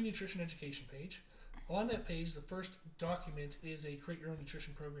free nutrition education page. On that page, the first document is a Create Your Own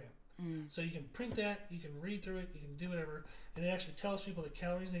Nutrition program. So you can print that, you can read through it, you can do whatever, and it actually tells people the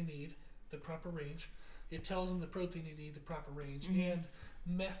calories they need, the proper range. It tells them the protein they need, the proper range, and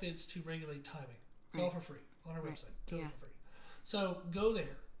methods to regulate timing. It's all for free on our website. Totally for free. So go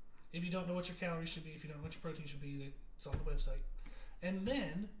there. If you don't know what your calories should be, if you don't know what your protein should be, it's on the website. And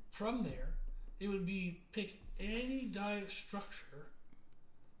then, from there, it would be pick any diet structure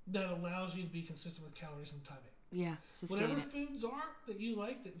that allows you to be consistent with calories and timing. Yeah, whatever foods are that you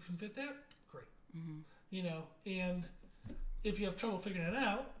like that can fit that, great. You know, and if you have trouble figuring it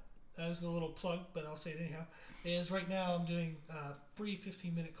out, as a little plug, but I'll say it anyhow, is right now I'm doing free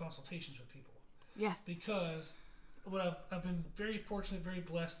 15-minute consultations with people. Yes. Because I've been very fortunate, very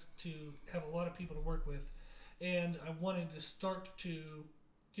blessed to have a lot of people to work with, and I wanted to start to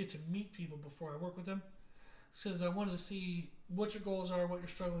get to meet people before I work with them, because I wanted to see what your goals are, what you're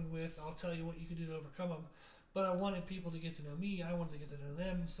struggling with. I'll tell you what you can do to overcome them. But I wanted people to get to know me. I wanted to get to know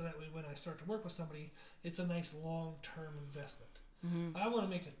them, so that way when I start to work with somebody, it's a nice long-term investment. I want to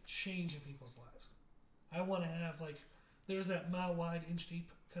make a change in people's lives. I want to have, like, there's that mile wide, inch deep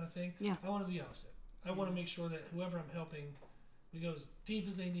kind of thing. Yeah. I want to do the opposite. I want to make sure that whoever I'm helping, we go as deep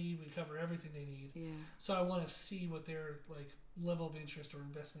as they need. We cover everything they need. Yeah. So I want to see what their, like, level of interest or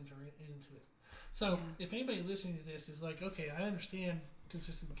investment are into it. So if anybody listening to this is like, okay, I understand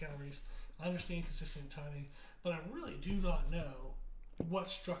consistent calories, I understand consistent timing, but I really do not know what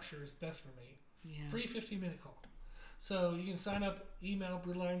structure is best for me. Yeah. Free 15-minute call. So you can sign up, email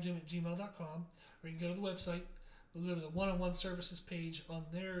brutalirongym@gmail.com, or you can go to the website. We'll go to the one-on-one services page. On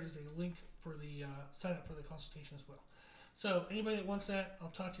there is a link for the sign up for the consultation as well. So anybody that wants that, I'll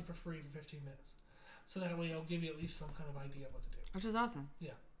talk to you for free for 15 minutes. So that way I'll give you at least some kind of idea of what to do. Which is awesome.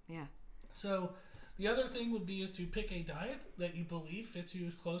 Yeah. Yeah. So the other thing would be is to pick a diet that you believe fits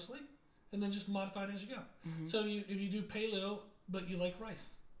you closely, and then just modify it as you go. So if you do paleo, but you like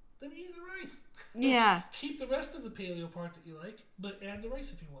rice, then eat the rice. Yeah. Keep the rest of the paleo part that you like, but add the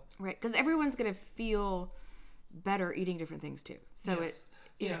rice if you want. Right, because everyone's going to feel better eating different things too. So yes.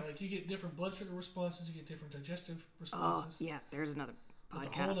 Like you get different blood sugar responses, you get different digestive responses. Oh, yeah, there's another podcast.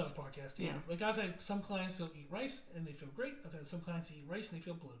 That's a whole other podcast, yeah. Like I've had some clients that'll eat rice and they feel great. I've had some clients that eat rice and they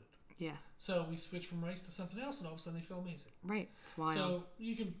feel bloated. Yeah. So we switch from rice to something else and all of a sudden they feel amazing. Right, it's wild. So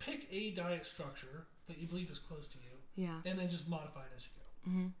you can pick a diet structure that you believe is close to you. Yeah. And then just modify it as you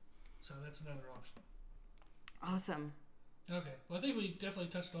go. So that's another option. Awesome. Okay. Well, I think we definitely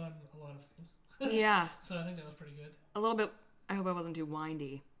touched on a lot of things. Yeah. So I think that was pretty good. A little bit. I hope I wasn't too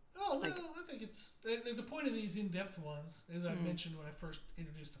windy. Oh, no. I think it's... The point of these in-depth ones, as I mentioned when I first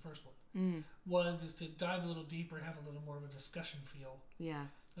introduced the first one, is to dive a little deeper, have a little more of a discussion feel. Yeah.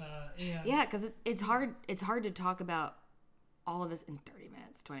 And because it's hard. It's hard to talk about all of this in 30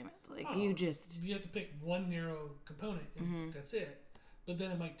 minutes, 20 minutes. Like you have to pick one narrow component, and that's it. But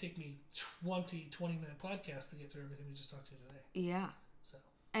then it might take me 20-minute podcast to get through everything we just talked to today. Yeah. So.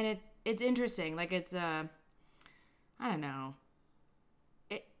 And it's interesting. Like it's I don't know.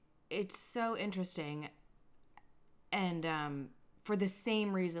 It's so interesting, and for the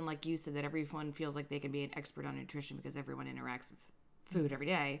same reason, like you said, that everyone feels like they can be an expert on nutrition because everyone interacts with food every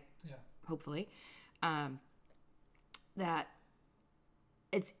day. Yeah. Hopefully, that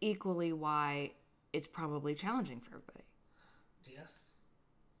it's equally why it's probably challenging for everybody. Yes.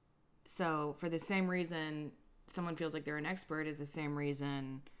 So for the same reason someone feels like they're an expert is the same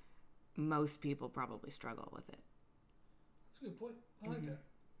reason most people probably struggle with it. That's a good point. I like that.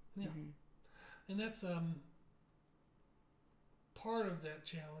 Yeah. And that's part of that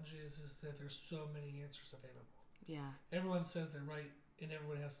challenge is that there's so many answers available. Yeah. Everyone says they're right and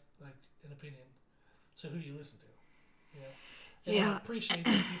everyone has like an opinion. So who do you listen to? You know? And I appreciate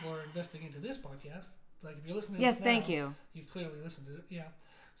that people are investing into this podcast. Like if you're listening to this now, thank you. You've clearly listened to it. Yeah.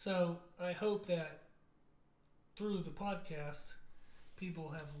 So I hope that through the podcast people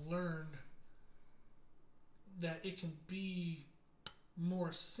have learned that it can be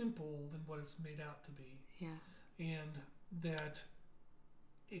more simple than what it's made out to be. Yeah. And that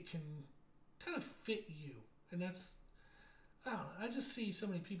it can kind of fit you. And that's, I don't know, I just see so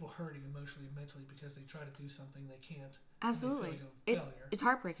many people hurting emotionally and mentally because they try to do something they can't. Absolutely. And they feel like a failure. It's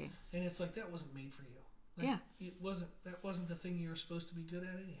heartbreaking. And it's like, that wasn't made for you. Like, that wasn't the thing you were supposed to be good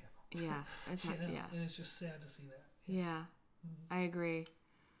at anyhow. Yeah. It's not, yeah. And it's just sad to see that. Yeah. I agree.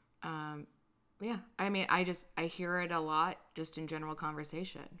 Yeah, I mean, I hear it a lot just in general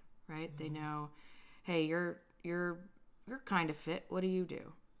conversation, right? They know, hey, you're kind of fit. What do you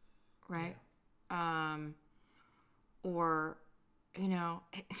do, right? Yeah. Or, you know,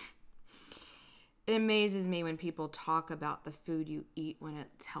 it amazes me when people talk about the food you eat when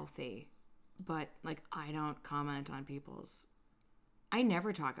it's healthy, but like I don't comment on people's. I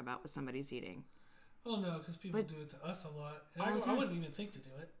never talk about what somebody's eating. Oh no, because people do it to us a lot. And I wouldn't even think to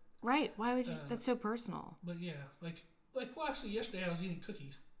do it. Right. Why would you? That's so personal. But yeah, well, actually, yesterday I was eating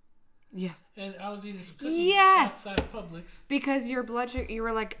cookies. Yes. And I was eating some cookies outside of Publix. Because your blood sugar, you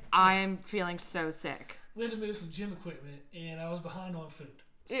were like, I'm feeling so sick. We had to move some gym equipment, and I was behind on food.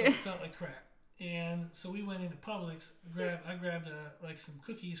 So it felt like crap. And so we went into Publix. I grabbed some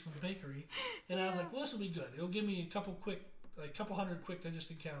cookies from the bakery, and I was like, "Well, this will be good. It'll give me a couple hundred quick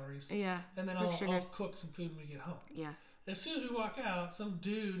digested calories. Yeah. And then I'll cook some food when we get home." Yeah. As soon as we walk out, some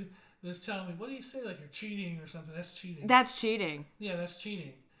dude was telling me, "What do you say? Like you're cheating or something? That's cheating." That's cheating. Yeah, that's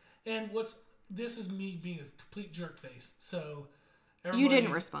cheating. And this is me being a complete jerk face. So you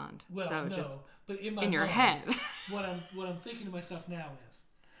didn't respond. Well, so no. just But in your mind, head, what I'm thinking to myself now is,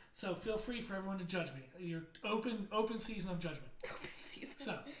 so feel free for everyone to judge me. You're open season of judgment. Open season.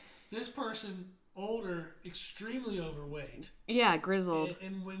 So this person, older, extremely overweight. Yeah, grizzled.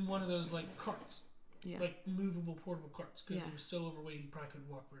 And in one of those like carts. Yeah. Like movable portable carts, because he was so overweight he probably couldn't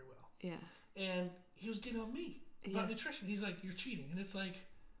walk very well. Yeah. And he was getting on me about nutrition. He's like, "You're cheating," and it's like,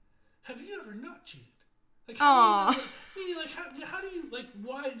 have you ever not cheated? Like, how do you know, how do you like?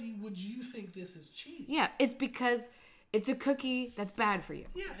 Why would you think this is cheating? Yeah, it's because it's a cookie that's bad for you.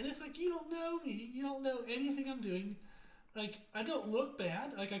 Yeah, and it's like, you don't know me. You don't know anything I'm doing. Like, I don't look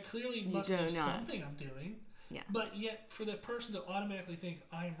bad. Like, I clearly must know something I'm doing. Yeah. But yet, for that person to automatically think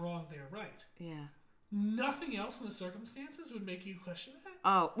I'm wrong, they're right. Yeah. Nothing else in the circumstances would make you question that.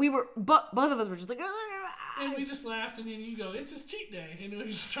 Oh, we were, both of us were just like, and we just laughed, and then you go, "It's his cheat day," and we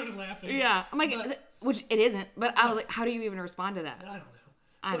just started laughing. Yeah, I'm like, which it isn't, but I was like, how do you even respond to that?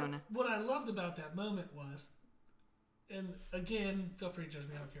 I don't know. What I loved about that moment was, and again, feel free to judge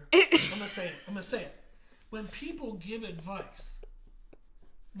me, I don't care. I'm gonna say it. When people give advice,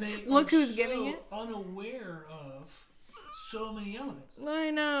 they look who's giving it, unaware of so many elements. I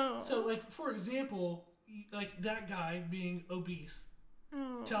know. So, like, for example, like that guy being obese,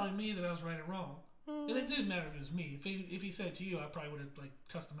 telling me that I was right or wrong. And it didn't matter if it was me. If he said it to you, I probably would have like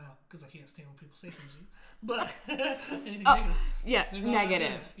cussed him out, because I can't stand when people say things to you. But anything negative. Yeah,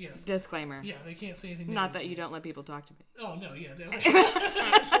 negative. Yes. Disclaimer. Yeah, they can't say anything negative. Not that you don't let people talk to me. Oh, no, yeah.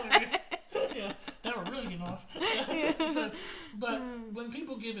 That's hilarious. Yeah, now we're really getting off. But when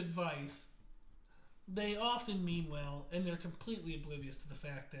people give advice, they often mean well, and they're completely oblivious to the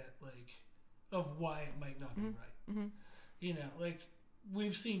fact that, like, of why it might not be right. Mm-hmm. You know, like,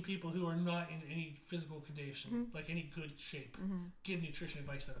 we've seen people who are not in any physical condition, like any good shape, give nutrition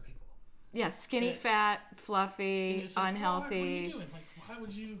advice to other people. Yeah, skinny, fat, fluffy, like, unhealthy. What are you doing? Like, why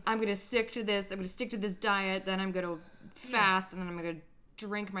would you? I'm going to stick to this. I'm going to stick to this diet. Then I'm going to fast, and then I'm going to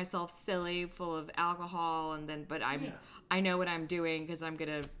drink myself silly, full of alcohol, and then, but I know what I'm doing because I'm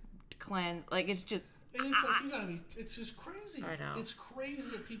going to cleanse. Like, it's just. And it's like, you gotta be, it's just crazy. I know. It's crazy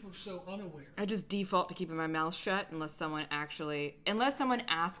that people are so unaware. I just default to keeping my mouth shut unless someone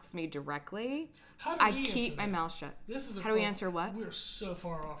asks me directly. I keep my mouth shut. How do we answer what? We're so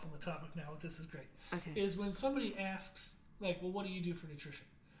far off on the topic now, but this is great. Okay. Is when somebody asks, like, well, what do you do for nutrition?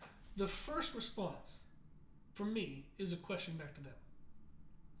 The first response, for me, is a question back to them.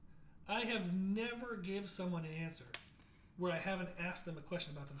 I have never give someone an answer where I haven't asked them a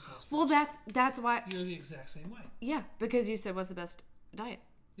question about themselves first. Well, that's why... You're the exact same way. Yeah, because you said, what's the best diet?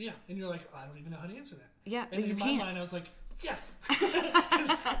 Yeah, and you're like, I don't even know how to answer that. Yeah, and in my mind, I was like, yes!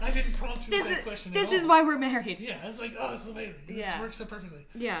 I didn't prompt you with that question at all. This is why we're married. Yeah, it's like, oh, this is amazing. This works so perfectly.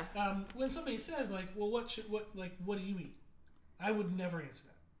 Yeah. When somebody says, like, well, what do you eat? I would never answer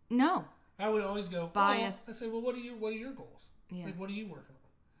that. No. I would always go, biased. I say, well, what are your goals? Yeah. Like, what are you working on?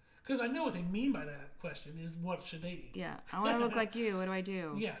 Because I know what they mean by that question is, what should they eat? Yeah. I want to look like you. What do I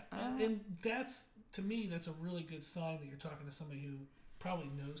do? Yeah. And that's, to me, that's a really good sign that you're talking to somebody who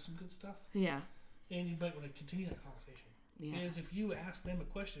probably knows some good stuff. Yeah. And you might want to continue that conversation. Yeah. Is if you ask them a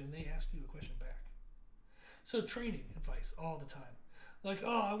question and they ask you a question back. So training advice all the time. Like,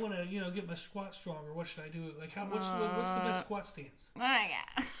 oh, I want to, get my squat stronger. What should I do? Like, what's the best squat stance?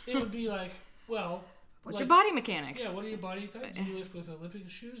 It would be like, well... What's your body mechanics? Yeah, what are your body types? Do you lift with Olympic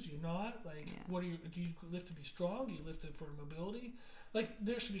shoes? Do you not? Like, do you lift to be strong? Do you lift it for mobility? Like,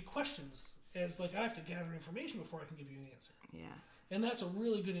 there should be questions as, like, I have to gather information before I can give you an answer. Yeah. And that's a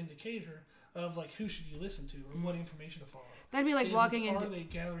really good indicator of, like, who should you listen to or what information to follow. That'd be like walking into... Are they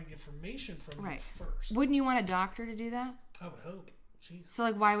gathering information from you first? Wouldn't you want a doctor to do that? I would hope. Jeez. So,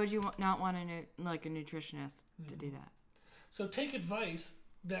 like, why would you not want a nutritionist to do that? So take advice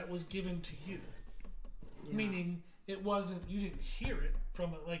that was given to you. Yeah. Meaning, it wasn't, you didn't hear it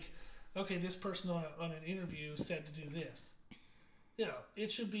from, like, okay, this person on an interview said to do this.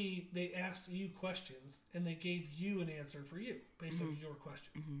 It should be, they asked you questions, and they gave you an answer for you, based on your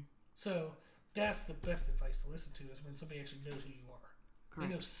questions. Mm-hmm. So, that's the best advice to listen to, is when somebody actually knows who you are. Correct.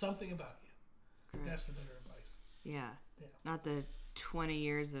 They know something about you. Correct. That's the better advice. Yeah. Not the 20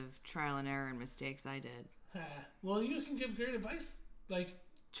 years of trial and error and mistakes I did. Well, you can give great advice, like...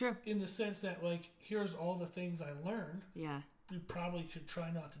 True. In the sense that, like, here's all the things I learned. Yeah. You probably should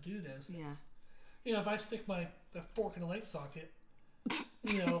try not to do those things. Yeah. You know, if I stick my fork in a light socket,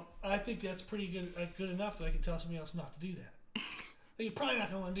 you know, I think that's pretty good enough that I can tell somebody else not to do that. You're probably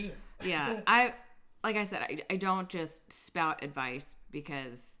not going to want to do that. Yeah, like I said, I don't just spout advice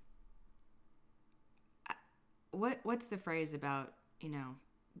because what's the phrase about, you know,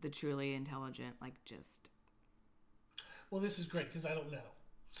 the truly intelligent, like just... Well, this is great because I don't know.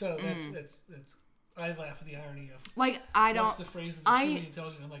 So that's I laugh at the irony of, like, I don't... What's the phrase of the truly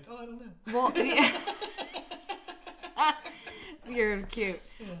intelligent? I'm like, oh, I don't know. Well, yeah. You're cute.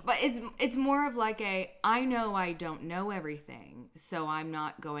 Yeah. But it's more of like I know I don't know everything, so I'm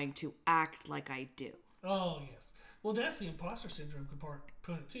not going to act like I do. Oh, yes. Well, that's the imposter syndrome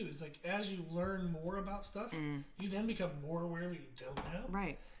component, too. It's like, as you learn more about stuff, you then become more aware of what you don't know.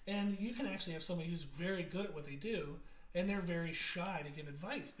 Right. And you can actually have somebody who's very good at what they do, and they're very shy to give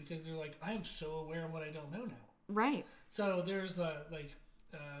advice because they're like, I am so aware of what I don't know now. Right. So there's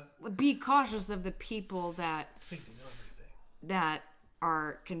be cautious of the people that think they know everything, that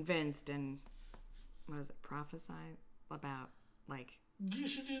are convinced and prophesy about, like, you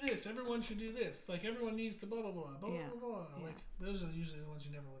should do this, everyone should do this, like everyone needs to blah blah blah blah blah blah. Yeah. Like those are usually the ones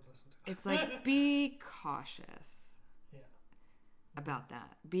you never would listen to. It's like, be cautious. Yeah. About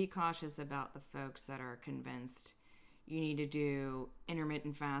that. Be cautious about the folks that are convinced you need to do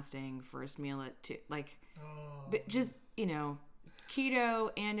intermittent fasting, first meal at 2, like, but just, you know,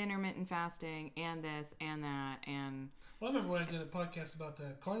 keto and intermittent fasting and this and that. And well, I remember when I did a podcast about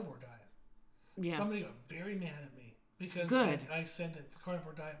the carnivore diet. Yeah. Somebody got very mad at me because I said that the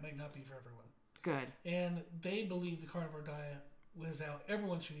carnivore diet might not be for everyone. Good. And they believed the carnivore diet was how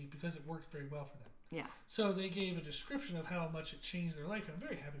everyone should eat because it worked very well for them. Yeah. So they gave a description of how much it changed their life, and I'm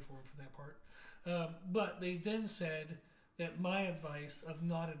very happy for them for that part. But they then said that my advice of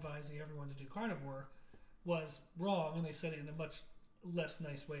not advising everyone to do carnivore was wrong, and they said it in a much less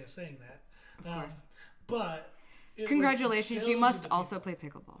nice way of saying that. Of course. But congratulations, you must also play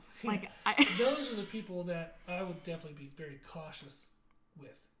pickleball. Like those are the people that I would definitely be very cautious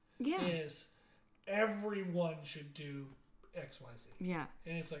with. Yeah. Is everyone should do XYZ. Yeah.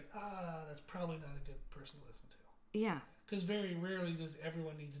 And it's like, that's probably not a good person to listen to. Yeah. Because very rarely does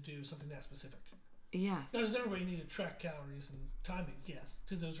everyone need to do something that specific. Yes. Now, does everybody need to track calories and timing? Yes,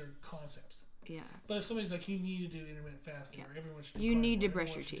 because those are concepts. Yeah. But if somebody's like, you need to do intermittent fasting, or everyone should do you need to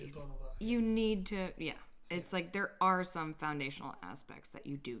brush your teeth. Blah, blah, blah. You need to, It's like there are some foundational aspects that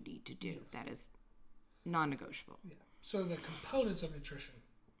you do need to do that is non-negotiable. Yeah. So the components of nutrition,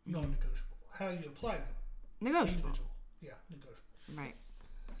 non-negotiable. How you apply them. Negotiable. Individual. Yeah, negotiable. Right.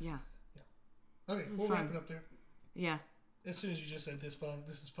 Yeah. Yeah. Okay, we'll wrap it up there. Yeah. As soon as you just said this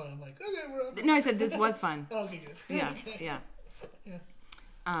is fun, I'm like, okay, we're up. No, I said this was fun. Okay, good. Yeah, yeah. Yeah.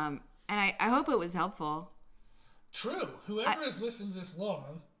 And I hope it was helpful. True. Whoever has listened this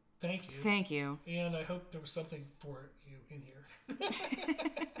long, thank you. Thank you. And I hope there was something for you in here.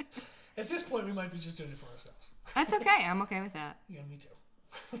 At this point, we might be just doing it for ourselves. That's okay. I'm okay with that. Yeah, me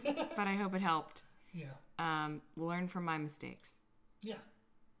too. But I hope it helped. Yeah. Learn from my mistakes. Yeah.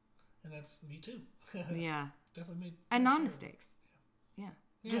 And that's me too. Yeah. Definitely made. And non-mistakes. Yeah.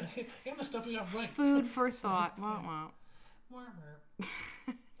 Yeah. Just and the stuff we got right. Food for thought. Wah, wah.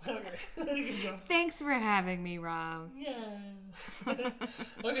 Okay. Good job. Thanks for having me, Rob. Yeah.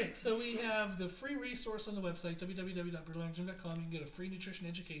 Okay, so we have the free resource on the website, www.brutalirongym.com. You can get a free nutrition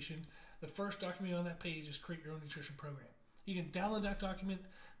education. The first document on that page is Create Your Own Nutrition Program. You can download that document,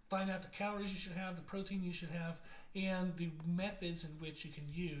 find out the calories you should have, the protein you should have, and the methods in which you can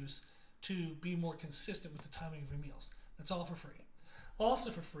use to be more consistent with the timing of your meals. That's all for free. Also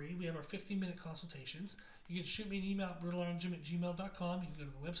for free, we have our 15-minute consultations. You can shoot me an email at brutalirongym@gmail.com. You can go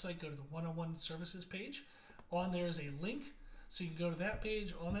to the website, go to the one-on-one services page. On there is a link, so you can go to that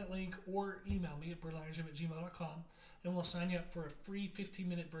page, on that link, or email me at brutalirongym@gmail.com, and we'll sign you up for a free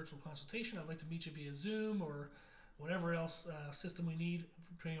 15-minute virtual consultation. I'd like to meet you via Zoom or whatever else system we need,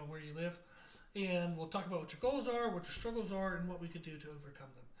 depending on where you live. And we'll talk about what your goals are, what your struggles are, and what we could do to overcome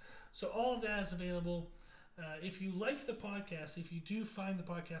them. So all of that is available. If you like the podcast, if you do find the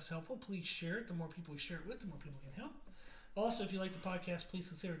podcast helpful, please share it. The more people we share it with, the more people can help. Also, if you like the podcast, please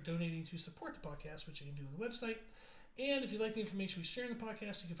consider donating to support the podcast, which you can do on the website. And if you like the information we share in the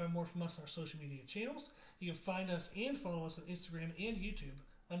podcast, you can find more from us on our social media channels. You can find us and follow us on Instagram and YouTube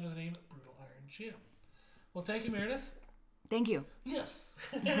under the name Brutal Iron Gym. Well, thank you, Meredith. Thank you. Yes.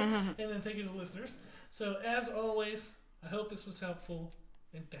 And then thank you to the listeners. So, as always, I hope this was helpful,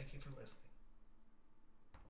 and thank you for listening.